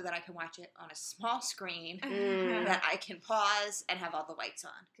so that I can watch it on a small screen Mm. that I can pause and have all the lights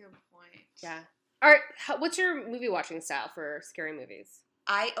on. Good point. Yeah. All right, what's your movie watching style for scary movies?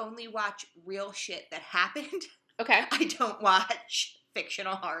 I only watch real shit that happened. Okay. I don't watch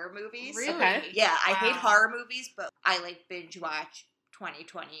fictional horror movies. Really? Okay. Yeah, I hate Wow. horror movies, but I like binge watch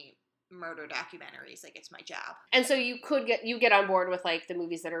 2020 murder documentaries. Like, it's my job. And so you get on board with like the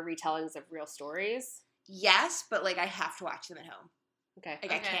movies that are retellings of real stories. Yes, but like I have to watch them at home. Okay.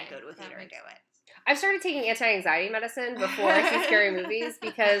 Like I Okay, can't go to a that theater and makes do it. I've started taking anti-anxiety medicine before I see scary movies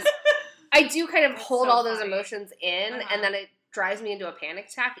because I do kind of That's hold so all those funny. emotions in, Uh-huh. and then it drives me into a panic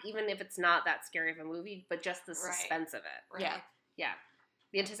attack, even if it's not that scary of a movie, but just the Right. suspense of it. Right. Yeah. Yeah.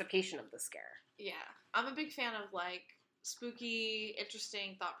 The anticipation of the scare. Yeah. I'm a big fan of like spooky,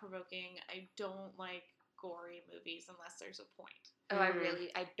 interesting, thought provoking. I don't like gory movies unless there's a point. Oh, I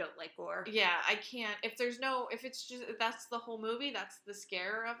don't like gore. Yeah, I can't. If it's just, if that's the whole movie, that's the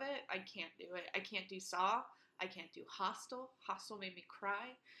scare of it, I can't do it. I can't do Saw. I can't do Hostel. Hostel made me cry.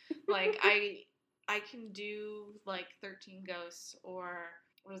 Like, I can do, like, 13 Ghosts or,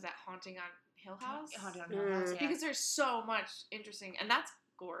 what is that, Haunting on Hill House? Haunted on Hill House, Mm. yeah. Because there's so much interesting, and that's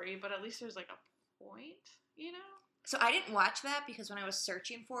gory, but at least there's, like, a point, you know? So I didn't watch that because when I was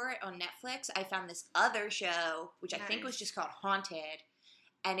searching for it on Netflix, I found this other show, which I think was Nice. just called Haunted,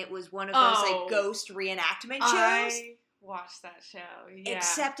 and it was one of those Oh. like ghost reenactment shows. I watched that show, yeah.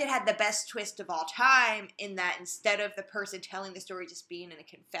 Except it had the best twist of all time in that instead of the person telling the story just being in a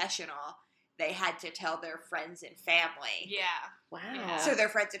confessional, they had to tell their friends and family. Yeah. Wow. Yeah. So their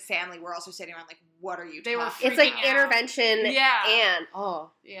friends and family were also sitting around like, what are you They were talking It's like about? freaking out. intervention Yeah. and,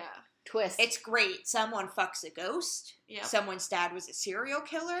 Yeah. twist. It's great. Someone fucks a ghost. Yep. Someone's dad was a serial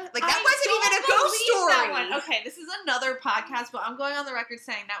killer. Like, I that wasn't don't even a ghost believe story. that one. Okay, this is another podcast, but I'm going on the record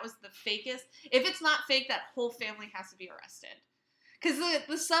saying that was the fakest. If it's not fake, that whole family has to be arrested. Because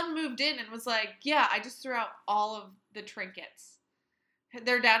the son moved in and was like, yeah, I just threw out all of the trinkets.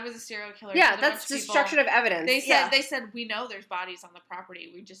 Their dad was a serial killer. yeah, killed a that's bunch of people. destruction of evidence. They said we know there's bodies on the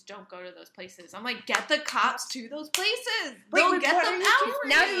property. We just don't go to those places. I'm like, get the cops to those places. Wait, They'll but get what them are you out doing? for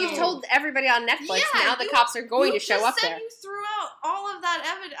now you. that you've told everybody on Netflix, Yeah, now the you- cops are going you to show just up said there. You threw out all of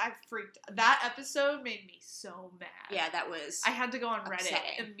that evidence. I freaked. That episode made me so mad. Yeah, that was. I had to go on Reddit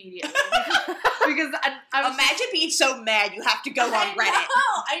upsetting. immediately because I was Imagine being so mad you have to go on I Reddit.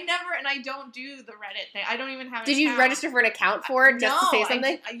 know. I never, and I don't do the Reddit thing. I don't even have. An Did you account. register for an account for it just to say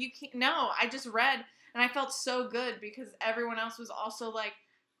something? You can't. No, I just read, and I felt so good because everyone else was also like,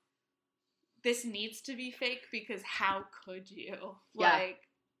 "This needs to be fake because how could you?" Yeah. Like,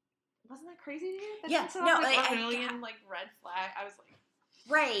 wasn't that crazy to you? That Yeah, didn't sound no, like I- a million like red flag. I was like,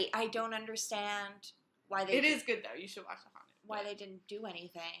 Right. I don't understand why they it is good though. You should watch the Haunted. why they didn't do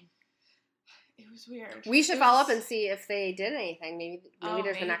anything. It was weird. We should It follow was- up and see if they did anything. Maybe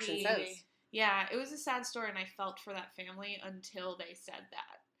there's been action maybe. since. Yeah, it was a sad story, and I felt for that family until they said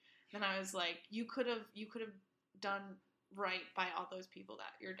that. Then I was like, you could have done right by all those people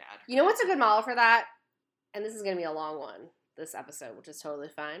that your dad. You know what's a good model for that? And this is going to be a long one, this episode, which is totally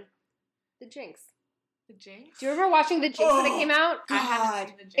fine. The Jinx. The Jinx. Do you remember watching The Jinx when it Oh, came out? I haven't God.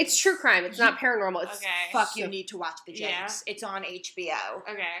 seen the Jinx. It's true crime. It's not paranormal. It's Okay. Fuck, you so- need to watch The Yeah. Jinx. It's on HBO.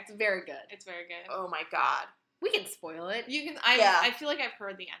 Okay, It's very good. it's very good. Oh my god. We can spoil it. You can. Yeah. I feel like I've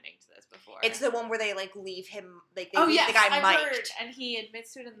heard the ending to this before. It's the one where they like leave him, like they oh leave yes, the guy I've mic'd, heard, and he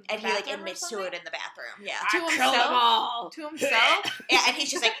admits to it in the and he like bathroom or admits to something? it in the bathroom. Yeah. To I killed himself? them all. To himself. Yeah, and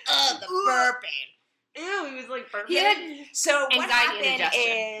he's just like, ugh, the burping. Ew, he was like burping. He had So what Anxiety happened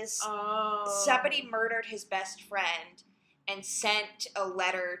indigestion. is Oh. somebody murdered his best friend and sent a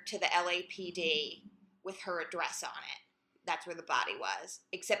letter to the LAPD with her address on it. That's where the body was.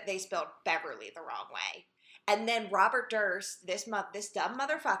 Except they spelled Beverly the wrong way. And then Robert Durst, this dumb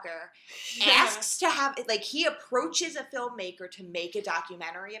motherfucker, asks to have, like, he approaches a filmmaker to make a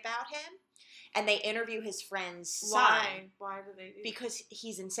documentary about him, and they interview his friend's son Why? Why do they do? because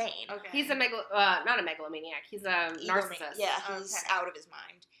he's insane. Okay. He's a not a megalomaniac. He's a narcissist. Yeah, he's Okay. out of his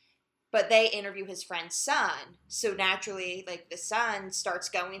mind. But they interview his friend's son, so naturally, like, the son starts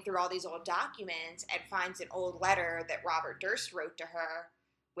going through all these old documents and finds an old letter that Robert Durst wrote to her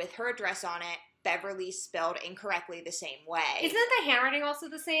with her address on it, Beverly spelled incorrectly the same way. Isn't the handwriting also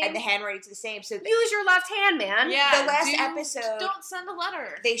the same? And the handwriting's the same, so Use your left hand, man. Yeah. the last episode- Don't send a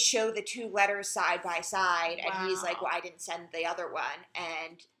letter. they show the two letters side by side, and he's like, Wow. well, I didn't send the other one,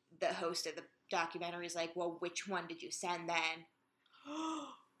 and the host of the documentary is like, well, which one did you send then?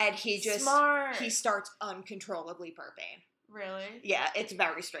 And he just, Smart. he starts uncontrollably burping. Really? Yeah, it's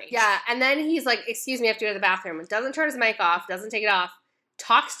very strange. Yeah, and then he's like, excuse me, I have to go to the bathroom. Doesn't turn his mic off, doesn't take it off,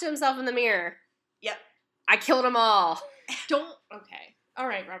 talks to himself in the mirror. Yep. I killed them all. Don't. Okay. All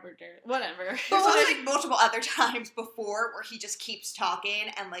right, Robert Durst. Whatever. There's also like multiple other times before where he just keeps talking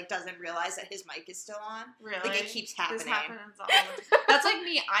and like doesn't realize that his mic is still on. Really? Like it keeps happening. This happens all the time. That's like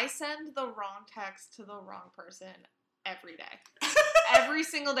me. I send the wrong text to the wrong person every day. Every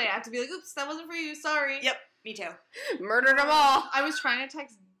single day. I have to be like, oops, that wasn't for you. Sorry. Yep, me too. Murdered them all. I was trying to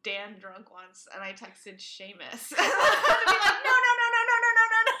text Dan drunk once, and I texted Seamus.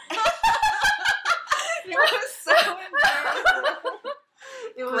 It was so embarrassing.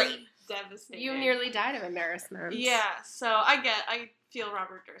 It was Great. devastating. You nearly died of embarrassment. Yeah, so I feel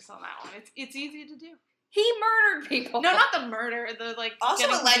Robert Durst on that one. It's easy to do. He murdered people. No, not the murder. The like. Also,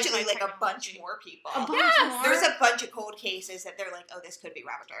 getting allegedly, confused by like a bunch technology. more people. A bunch Yes. more. There's a bunch of cold cases that they're like, oh, this could be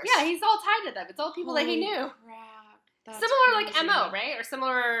Robert Durst. Yeah, he's all tied to them. It's all people that he Holy knew. crap. That's Similar like crazy. MO, right? Or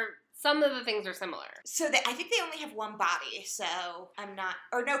similar. Some of the things are similar. So I think they only have one body, so I'm not...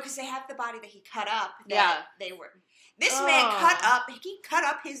 Or no, because they have the body that he cut up. That Yeah. They were... This man Oh. he cut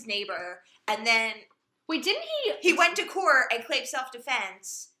up his neighbor, and then Wait, didn't he? he went to court and claimed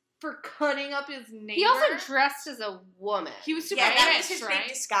self-defense. For cutting up his neighbor. He also dressed as a woman. He was super Yeah, that rich, was his right?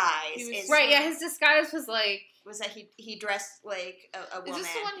 big disguise. He was- is, Right, yeah, his disguise was like... Was that he dressed like a Is woman.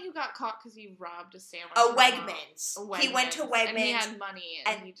 this the one who got caught because he robbed a sandwich? Oh, from Wegmans. a He went to Wegmans. And he had money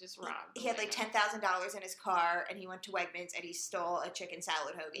and he just robbed. He had like $10,000 in his car, and he went to Wegmans and he stole a chicken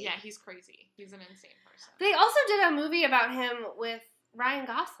salad hoagie. Yeah, he's crazy. He's an insane person. They also did a movie about him with Ryan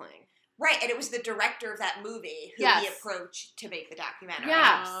Gosling. Right, and it was the director of that movie who Yes. he approached to make the documentary.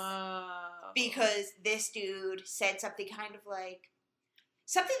 Yes. Oh. Because this dude said something kind of like,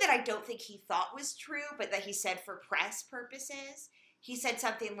 something that I don't think he thought was true, but that he said for press purposes. He said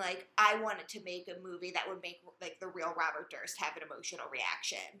something like, I wanted to make a movie that would make like the real Robert Durst have an emotional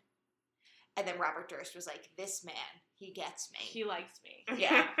reaction. And then Robert Durst was like, this man, he gets me. He likes me.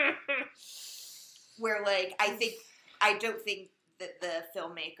 Yeah. Where like, I don't think that the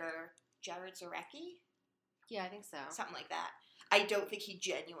filmmaker, Jared Zarecki, Yeah, I think so. something like that, I don't think he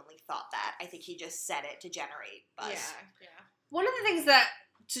genuinely thought that. I think he just said it to generate buzz. Yeah. One of the things that,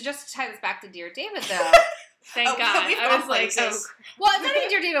 to just tie this back to Dear David, though, Thank Oh, God. we've I gone was like, places. well, it's not even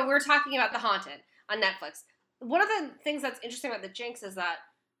Dear David, we were talking about The Haunted on Netflix. One of the things that's interesting about The Jinx is that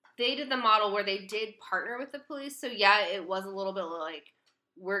they did the model where they did partner with the police, so yeah, it was a little bit like,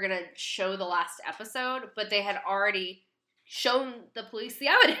 we're gonna show the last episode, but they had already shown the police the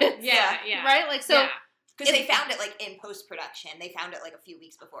evidence. yeah. Right? Like, so, Yeah. Because they found it like in post-production. They found it like a few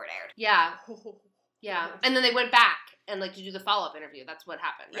weeks before it aired. yeah. Yeah. And then they went back and like to do the follow-up interview. That's what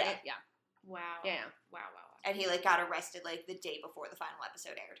happened, right? Yeah. Wow. Yeah. Wow. And he like got arrested like the day before the final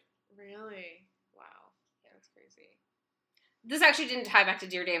episode aired. Really? Wow. Yeah, that's crazy. This actually didn't tie back to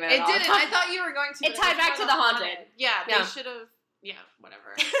Dear David at It all. didn't. I thought you were going to. It but tied was back for to The Haunted. Yeah, Yeah. they should have. Yeah,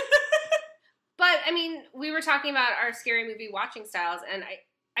 whatever. But, I mean, we were talking about our scary movie watching styles, and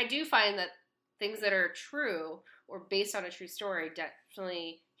I do find that things that are true or based on a true story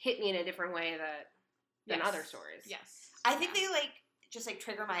definitely hit me in a different way than Yes. other stories. Yes. I think they like just like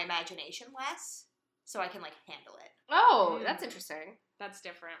trigger my imagination less, so I can like handle it. Oh, Mm. that's interesting. That's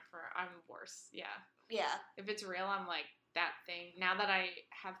different I'm worse. Yeah. Yeah. If it's real, I'm like, that thing. Now that I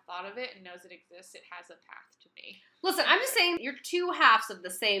have thought of it and knows it exists, it has a path to me. Listen, I'm just saying you're two halves of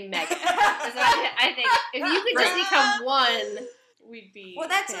the same Megan. I think if you could just Right. become one, We'd be. Well,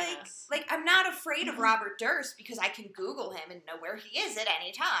 that's famous. like I'm not afraid of Robert Durst because I can Google him and know where he is at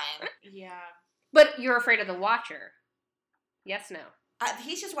any time. Yeah. but you're afraid of the watcher. Yes, no.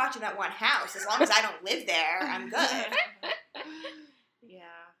 He's just watching that one house. As long as I don't live there, I'm good. Yeah.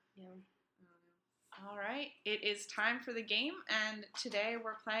 All right. It is time for the game, and today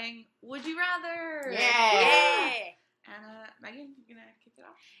we're playing Would You Rather? Yay! Anna, Megan, you gonna kick it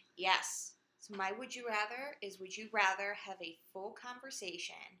off? Yes. So my would you rather is would you rather have a full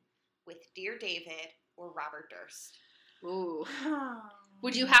conversation with Dear David or Robert Durst? Ooh.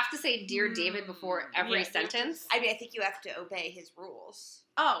 Would you have to say Dear David before every Yeah, sentence? I mean, I think you have to obey his rules.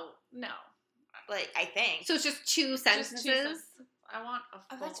 Oh no. Like, I think. So it's just two sentences? Just 2 sentences. I want a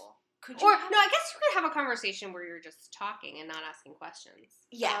full. that's- Could Or, have- no, I guess you could have a conversation where you're just talking and not asking questions.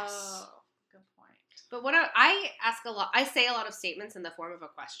 Yes. Oh, good point. But what I say a lot of statements in the form of a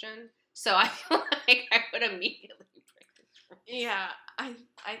question, so I feel like I would immediately break this rule. Yeah, I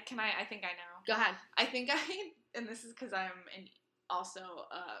think I know. Go ahead. I think and this is because I'm also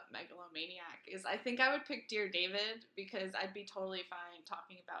a megalomaniac is I think I would pick Dear David because I'd be totally fine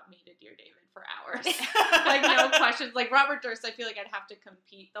talking about me to Dear David for hours. Like, no questions. Like, Robert Durst, I feel like I'd have to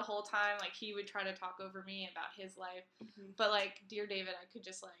compete the whole time. Like, he would try to talk over me about his life. Mhm. But, like, Dear David, I could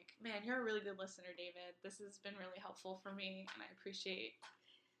just, like, man, you're a really good listener, David. This has been really helpful for me, and I appreciate.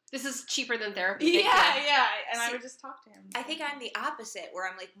 This is cheaper than therapy. Yeah. And I See, would just talk to him. I think I'm the opposite, where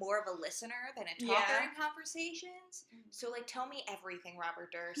I'm like more of a listener than a talker Yeah. in conversations. So like, tell me everything,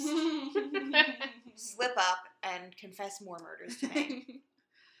 Robert Durst. Slip up and confess more murders to me.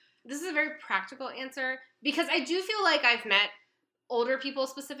 This is a very practical answer because I do feel like I've met older people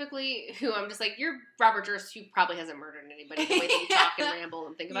specifically who I'm just like, you're Robert Durst, who probably hasn't murdered anybody the way that you talk and ramble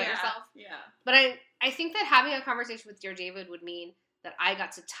and think about yourself. Yeah. But I think that having a conversation with Dear David would mean that I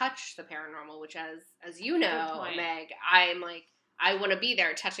got to touch the paranormal, which as you know, point. Meg, I'm like, I want to be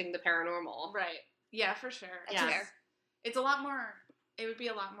there touching the paranormal. Right. Yeah, for sure. That's Yeah. fair. It's a lot more. It would be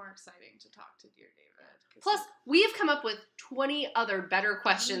a lot more exciting to talk to Dear David. 'cause Plus, we have come up with 20 other better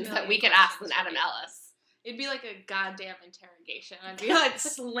questions that Million we could ask than questions, Adam right. Ellis. it'd be like a goddamn interrogation. I'd be like,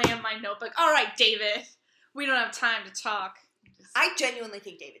 slam my notebook. All right, David, we don't have time to talk. Just- I genuinely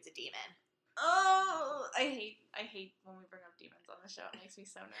think David's a demon. Oh, I hate when we bring up demons on the show. It makes me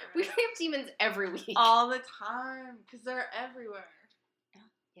so nervous. We have demons every week. all the time because they're everywhere.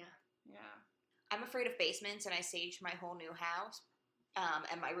 Yeah. Yeah. I'm afraid of basements, and I saged my whole new house.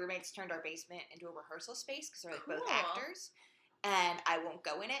 And my roommates turned our basement into a rehearsal space because they're like both Cool. actors. And I won't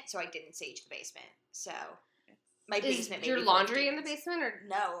go in it, so I didn't sage the basement. So my Is basement. may your be full of laundry in the demons. basement or?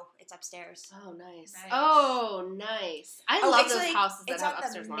 No, it's upstairs. Oh, nice. Nice. Oh, nice. I love it's those like, houses that it's have on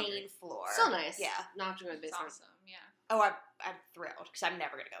upstairs the main laundry. floor. So nice. Yeah. Not have to go to the It's basement. awesome. Yeah. Oh, I'm thrilled because I'm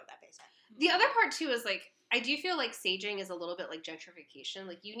never gonna go to that basement. The other part too is like I do feel like saging is a little bit like gentrification.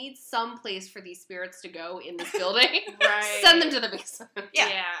 Like you need some place for these spirits to go in this building. Right. Send them to the basement.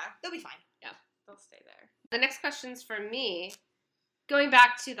 Yeah. They'll be fine. They'll stay there. The next question's for me. Going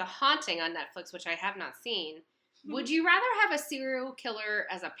back to The Haunting on Netflix, which I have not seen, would you rather have a serial killer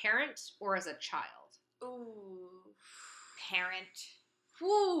as a parent or as a child? Ooh. Parent.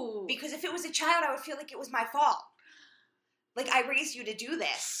 Ooh. Because if it was a child, I would feel like it was my fault. Like I raised you to do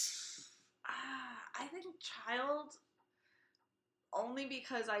this. I think child only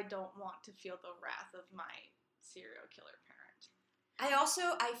because I don't want to feel the wrath of my serial killer parent.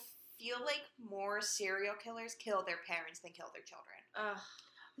 I feel like more serial killers kill their parents than kill their children. Ugh.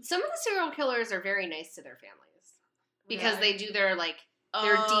 Some of the serial killers are very nice to their families because Really? they do their like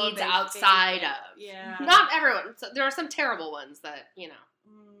their Oh, deeds they outside fake it. of. Yeah. Not everyone. So there are some terrible ones that you know.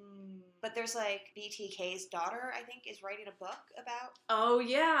 But there's like BTK's daughter, I think, is writing a book about. Oh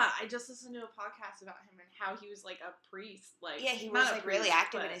yeah, I just listened to a podcast about him and how he was like a priest. Like Yeah, he not was a like really priest,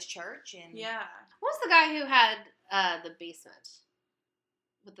 active in but- his church, and Yeah. What was the guy who had the basement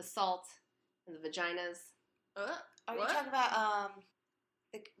with the salt and the vaginas? Are you What? talking about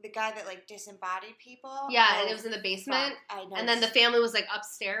the guy that like disembodied people? Yeah, and Oh, it was in the basement, fuck. I know. and then the family was like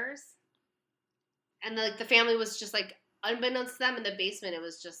upstairs, and the family was just like unbeknownst to them in the basement. It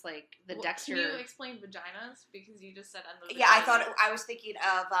was just like the Well, Dexter. Can you explain vaginas? Because you just said on the Yeah, I was thinking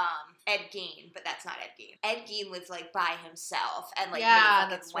of Ed Gein, but that's not Ed Gein. Ed Gein lived like by himself and like Yeah, made fucking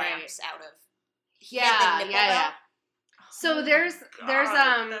that's right. lamps out of. He yeah, had the nipple yeah. belt. So Oh there's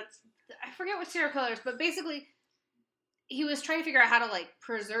God, that's- I forget what serial killers, but basically he was trying to figure out how to like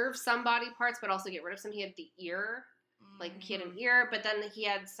preserve some body parts, but also get rid of some. He had the ear, like he had an ear, but then he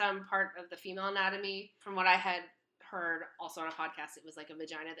had some part of the female anatomy. From what I had heard, also on a podcast, it was like a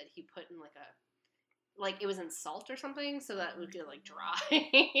vagina that he put in like it was in salt or something, so that it would get like dry.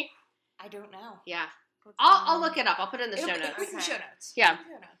 I don't know. Yeah, What's I'll going look it up. I'll put it in the show It'll be notes. in the show notes. Yeah.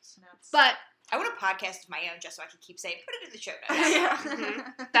 Show notes. on? But I want a podcast of my own just so I can keep saying, put it in the show notes. yeah.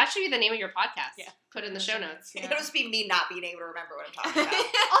 Mhm. That should be the name of your podcast. Yeah. Put it in the show notes. Yeah. It'll just be me not being able to remember what I'm talking about.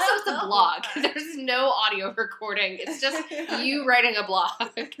 Also, it's a blog. There's no audio recording. It's just you writing a blog.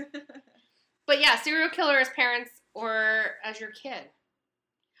 But yeah, serial killer as parents or as your kid.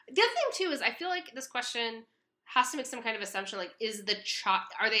 The other thing too is I feel like this question has to make some kind of assumption. Like, is the child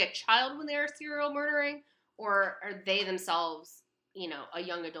are they a child when they are serial murdering, or are they themselves, you know, a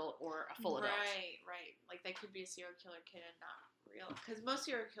young adult or a full adult? Right. Like they could be a serial killer kid and not real. Because most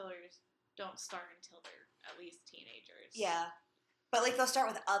serial killers don't start until they're at least teenagers. Yeah. But like they'll start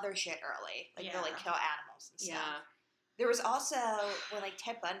with other shit early. Like they'll like Yeah. kill animals and stuff. Yeah. There was also when like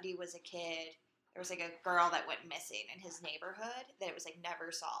Ted Bundy was a kid, there was like a girl that went missing in his neighborhood that it was like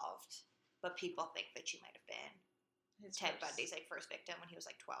never solved. But people think that she might have been His Ted first- Bundy's like first victim when he was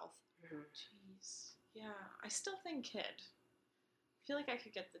like 12. Jeez. Yeah. I still think kid. I feel like I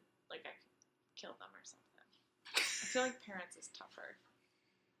could get I could kill them or something. I feel like parents is tougher.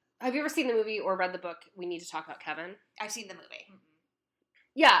 Have you ever seen the movie or read the book We Need to Talk About Kevin? I've seen the movie.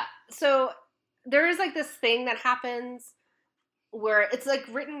 Yeah. So there is like this thing that happens where it's like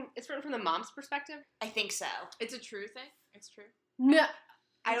written from the mom's perspective. I think so. It's a true thing. It's true. No.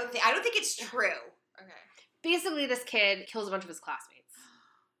 I don't think it's true. Okay. Basically, this kid kills a bunch of his classmates,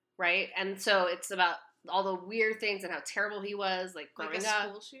 right? And so it's about all the weird things and how terrible he was, like growing like a up.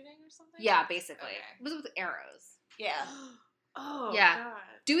 school shooting or something? Yeah, basically. Okay. It was with arrows. Yeah. Oh, Yeah.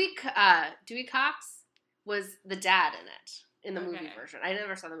 God. Dewey Cox was the dad in it, in the movie Okay. version. I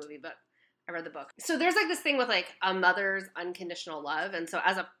never saw the movie, but I read the book. So there's like this thing with like a mother's unconditional love. And so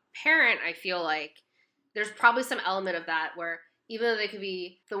as a parent, I feel like there's probably some element of that where even though they could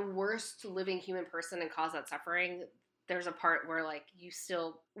be the worst living human person and cause that suffering, there's a part where like you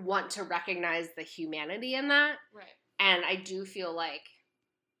still want to recognize the humanity in that. Right. And I do feel like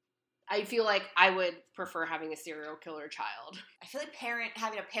I would prefer having a serial killer child. I feel like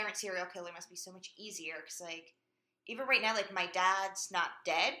having a parent serial killer must be so much easier because, like, even right now, like, my dad's not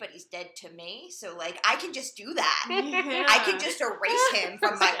dead, but he's dead to me. So, like, I can just do that. Yeah. I can just erase him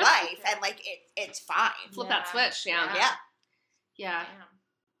from my life, and, like, it's fine. Flip that switch, yeah. Yeah. Yeah. Damn.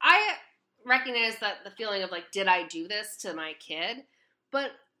 I recognize that the feeling of like, did I do this to my kid?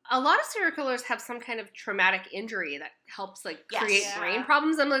 But a lot of serial killers have some kind of traumatic injury that helps like Yes. create Yeah. brain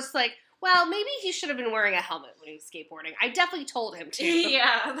problems. I'm just like, well, maybe he should have been wearing a helmet when he was skateboarding. I definitely told him to.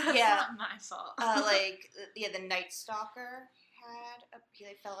 Yeah, that's Yeah. not my fault. The Night Stalker he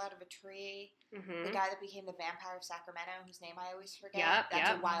like fell out of a tree. Mhm. The guy that became the vampire of Sacramento, whose name I always forget. Yep, That's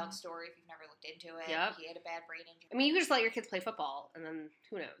yep. a wild story if you've never looked into it. Yep. He had a bad brain injury. I mean, you could just let your kids play football, and then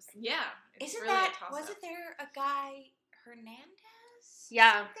who knows? Yeah. It's Isn't really that, a toss-up. wasn't there a guy, Hernandez?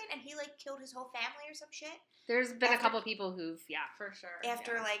 Yeah. Something, and he like killed his whole family or some shit? There's been a After- couple of people who've, yeah. For sure.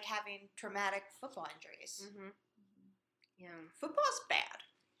 After yeah. like having traumatic football injuries. Mm-hmm. Yeah. Football's bad.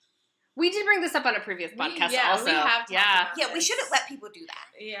 We did bring this up on a previous podcast yeah, also. we have talked yeah. about Yeah, we this. shouldn't let people do that.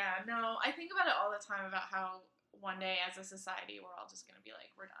 Yeah, no, I think about it all the time about how one day as a society we're all just gonna be like,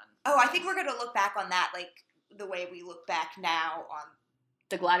 we're done. Oh, I think we're going to look back on that like the way we look back now on.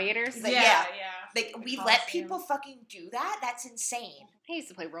 The gladiators. Like, yeah. Like, The we let Colosseum. people fucking do that? That's insane. I used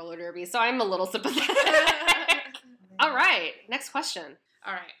to play roller derby, so I'm a little sympathetic. All right, next question.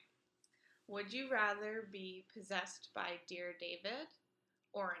 All right. Would you rather be possessed by Dear David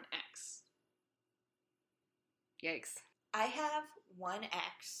or an ex? Yikes. I have one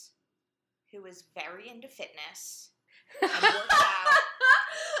ex who is very into fitness.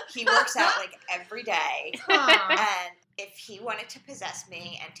 He works out like every day. Huh. And if he wanted to possess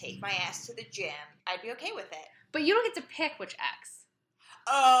me and take my ass to the gym, I'd be okay with it. But you don't get to pick which ex.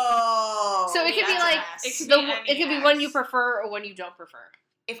 Oh. So it could be that's a like mess. It could the, be any it could be ex. one you prefer or one you don't prefer.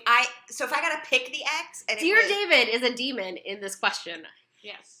 if I gotta pick the ex and it Dear was, David is a demon in this question.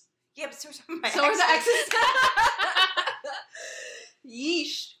 Yes. yeah, but so are some of my So are the exes. exes.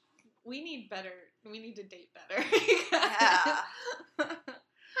 Yeesh. We need to date better. Yeah.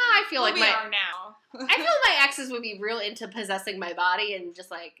 I feel like we my are now. I feel my exes would be real into possessing my body and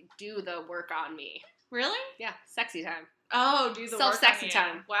just like do the work on me. Really? Yeah, sexy time. Oh, do the Self-sexy work on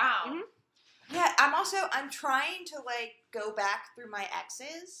you. time. Wow. Mhm. Yeah, I'm trying to like go back through my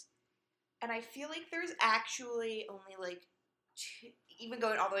exes, and I feel like there's actually only like two, even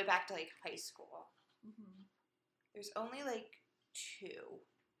going all the way back to like high school. Mhm. There's only like two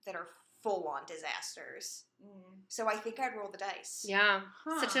that are full on disasters. Mm. So I think I'd roll the dice. Yeah,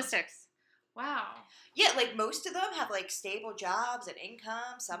 Huh. statistics. Wow. Yeah, like most of them have like stable jobs and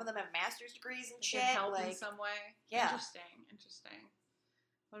income. Some of them have master's degrees and It shit. can help in Like, some way. yeah. Interesting.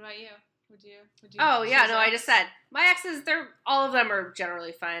 What about you? Would you? Oh yeah, choose no, I ex? just said my exes. They're all of them are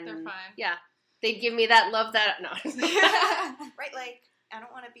generally fun. They're fine. Yeah, they'd give me that love that no. right? Like I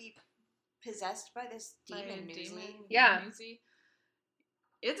don't want to be possessed by this By a demon. Newsy. demon. Yeah. Newsy.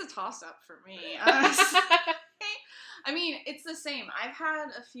 It's a toss up for me. Honestly. I mean, it's the same. I've had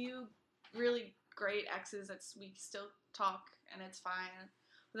a few really great exes that we still talk and it's fine.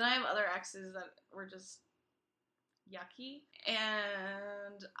 But then I have other exes that were just yucky.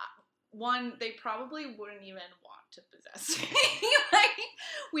 And one, they probably wouldn't even want to possess me. Like,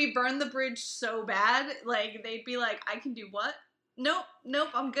 we burned the bridge so bad. Like, they'd be like, I can do what? Nope,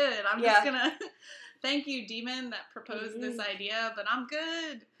 I'm good. I'm just gonna... Thank you, demon, that proposed this idea, but I'm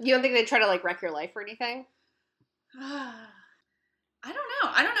good. You don't think they'd try to like wreck your life or anything? I don't know.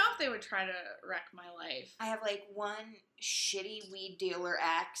 I don't know if they would try to wreck my life. I have like one shitty weed dealer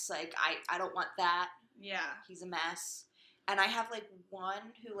ex. Like I don't want that. Yeah. He's a mess. And I have, like, one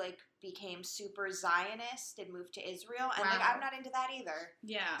who, like, became super Zionist and moved to Israel. And, like, Wow. I'm not into that either.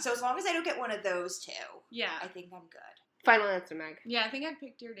 Yeah. So as long as I don't get one of those two, Yeah. I think I'm good. Final answer, Meg. Yeah, I think I'd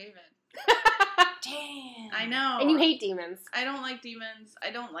pick Dear David. Damn. I know. And you hate demons. I don't like demons. I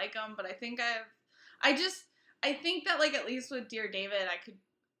don't like them, but I think I think that, like, at least with Dear David,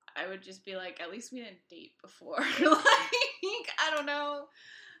 I would just be like, at least we didn't date before. Like, I don't know.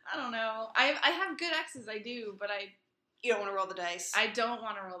 I have good exes, I do, but You don't want to roll the dice. I don't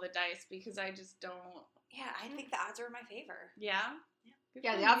want to roll the dice because I just don't. Yeah, I think the odds are in my favor. Yeah? Good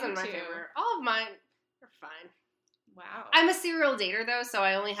Yeah, for the odds you are in my two. favor. All of mine are fine. Wow. I'm a serial dater, though, so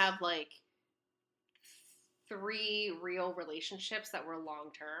I only have, like, 3 real relationships that were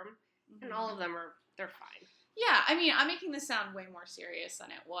long-term. And all of them they're fine. Yeah, I mean, I'm making this sound way more serious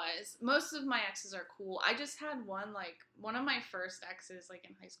than it was. Most of my exes are cool. I just had one of my first exes, like,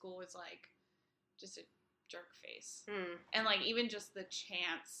 in high school was, like, just a jerk face. And, like, even just the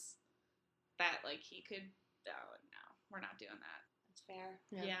chance that, like, he could, oh, no, we're not doing that. That's fair.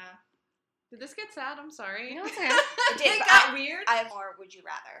 Yeah. Did this get sad? I'm sorry. No, it's okay. It did, It but got weird? I have more would you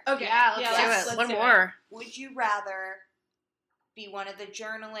rather. Okay. Yeah, let's do let's it. One do more. Would you rather be one of the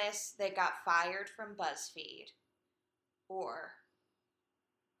journalists that got fired from BuzzFeed or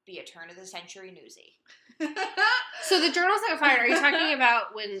be a turn-of-the-century newsie? So the journals that got fired, are you talking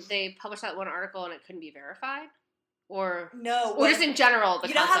about when they published that one article and it couldn't be verified? Or No. or just in general, the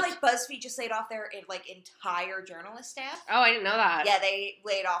you know how, concept? like, BuzzFeed just laid off their, like, entire journalist staff? Oh, I didn't know that. Yeah, they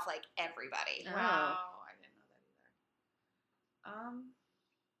laid off, like, everybody. Oh. Wow. I didn't know that either.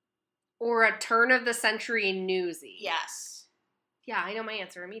 Or a turn-of-the-century newsie. Yes. Yeah, I know my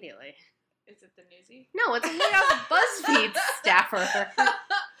answer immediately. Is it the newsie? No, it's a laid-off BuzzFeed staffer.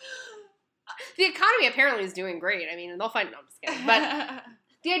 The economy apparently is doing great. I mean, they'll find... No, I'm just kidding. But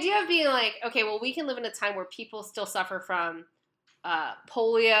the idea of being like, okay, well, we can live in a time where people still suffer from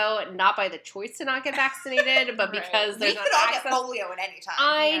polio, not by the choice to not get vaccinated, but Right. because We there's could not all access. get polio at any time.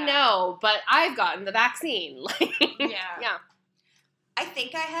 I Yeah. know, but I've gotten the vaccine. Like, Yeah. yeah. I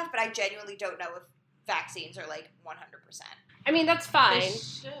think I have, but I genuinely don't know if vaccines are, like, 100%. I mean, that's They fine.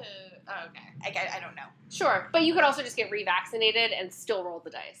 should. Oh, okay. I don't know. Sure, but you could also just get revaccinated and still roll the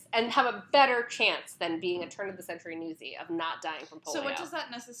dice and have a better chance than being a turn-of-the-century newsie of not dying from polio. So what does that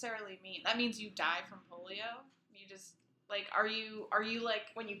necessarily mean? That means you die from polio? You just, like, are you like...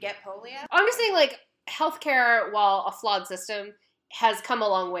 When you get polio? I'm just saying, like, healthcare, while a flawed system, has come a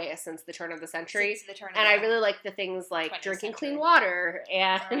long way since the turn of the century. Since the turn of And I the- really like the things like 20th drinking century. clean water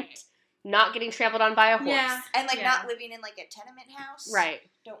and Right. not getting trampled on by a horse. Yeah. And, like, Yeah. not living in, like, a tenement house. Right.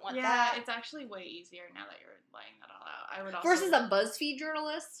 Don't want Yeah, that. it's actually way easier now that you're laying that all out. I would also... Versus a BuzzFeed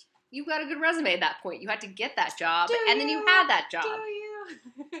journalist, you got a good resume at that point. You had to get that job, Do and then you you? had that job. Do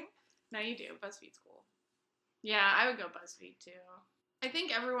you? No, you do. BuzzFeed's cool. Yeah, I would go BuzzFeed too. I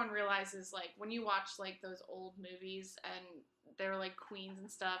think everyone realizes, like, when you watch, like, those old movies and they're, like, queens and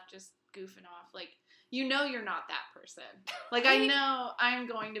stuff just goofing off, like, you know you're not that person. Like, I know I'm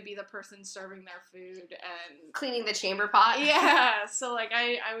going to be the person serving their food and... Cleaning the chamber pot. Yeah, so, like,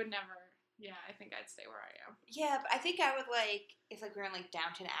 I would never... Yeah, I think I'd stay where I am. Yeah, but I think I would, like, if, like, we were in, like,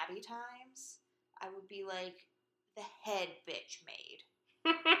 Downton Abbey times, I would be, like, the head bitch maid.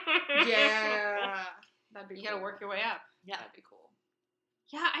 Yeah. That'd be You cool. gotta work your way up. Yeah. That'd be cool.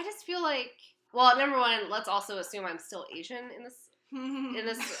 Yeah, I just feel like, well, number one, let's also assume I'm still Asian in this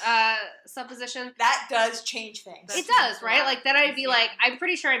supposition. That does change things. That's It does, a right? lot. Like, then I'd be Yeah. like, I'm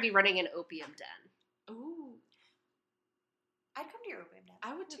pretty sure I'd be running an opium den. Ooh, I'd come to your opium den.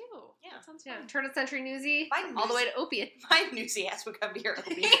 I would too. Yeah. That sounds Yeah, fun. turn of the century newsie, My all the way news- to opium. My newsy ass would come to your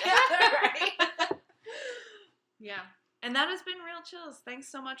opium den. right? Yeah. And that has been Real Chills. Thanks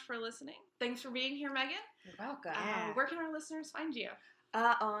so much for listening. Thanks for being here, Megan. You're welcome. Where can our listeners find you?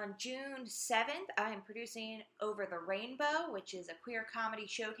 On June 7th, I am producing Over the Rainbow, which is a queer comedy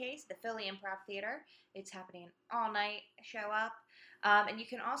showcase at the Philly Improv Theater. It's happening all night. Show up. And you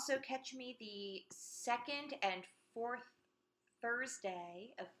can also catch me the second and fourth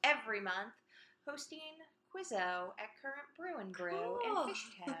Thursday of every month hosting Quizzo at Current Brew and Brew Cool. in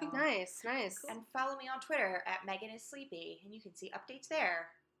Fishtown. Nice, nice, And follow me on Twitter at Megan is Sleepy, and you can see updates there.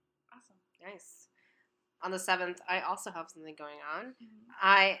 Awesome. nice. On the 7th, I also have something going on.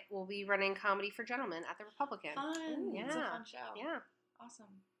 I will be running Comedy for Gentlemen at the Republican. Fun. Ooh, It's a yeah. fun show. Yeah. Awesome.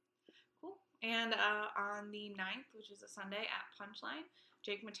 Cool. And on the 9th, which is a Sunday at Punchline,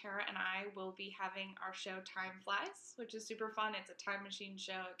 Jake Matera and I will be having our show Time Flies, which is super fun. It's a time machine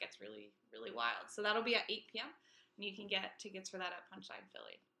show. It gets really, really wild. So that'll be at 8 p.m. And you can get tickets for that at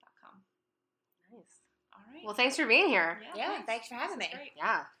punchlinephilly.com. Nice. All right. Well, thanks for being here. Yeah, thanks for having This is me. great.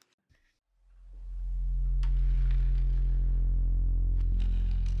 Yeah.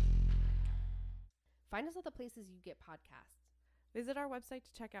 Find us at the places you get podcasts. Visit our website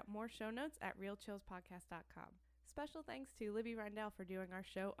to check out more show notes at realchillspodcast.com. Special thanks to Libby Rindell for doing our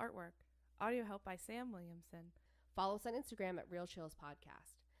show artwork. Audio help by Sam Williamson. Follow us on Instagram at Real Chills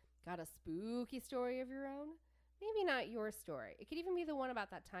Podcast. Got a spooky story of your own? Maybe not your story. It could even be the one about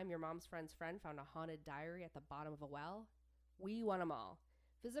that time your mom's friend's friend found a haunted diary at the bottom of a well. We want them all.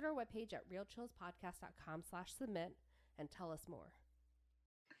 Visit our webpage at realchillspodcast.com/submit and tell us more.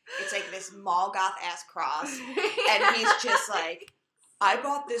 It's like this Morgoth ass cross, and he's just like, I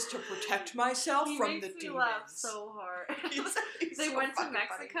bought this to protect myself He from makes the me demons. laugh so hard. He's They so went to fucking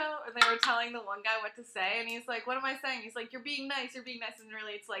Mexico funny. and they were telling the one guy what to say, and he's like, "What am I saying?" He's like, "You're being nice, you're being nice," and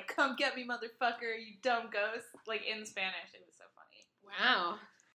really, it's like, "Come get me, motherfucker, you dumb ghost," like in Spanish. It was so funny. Wow.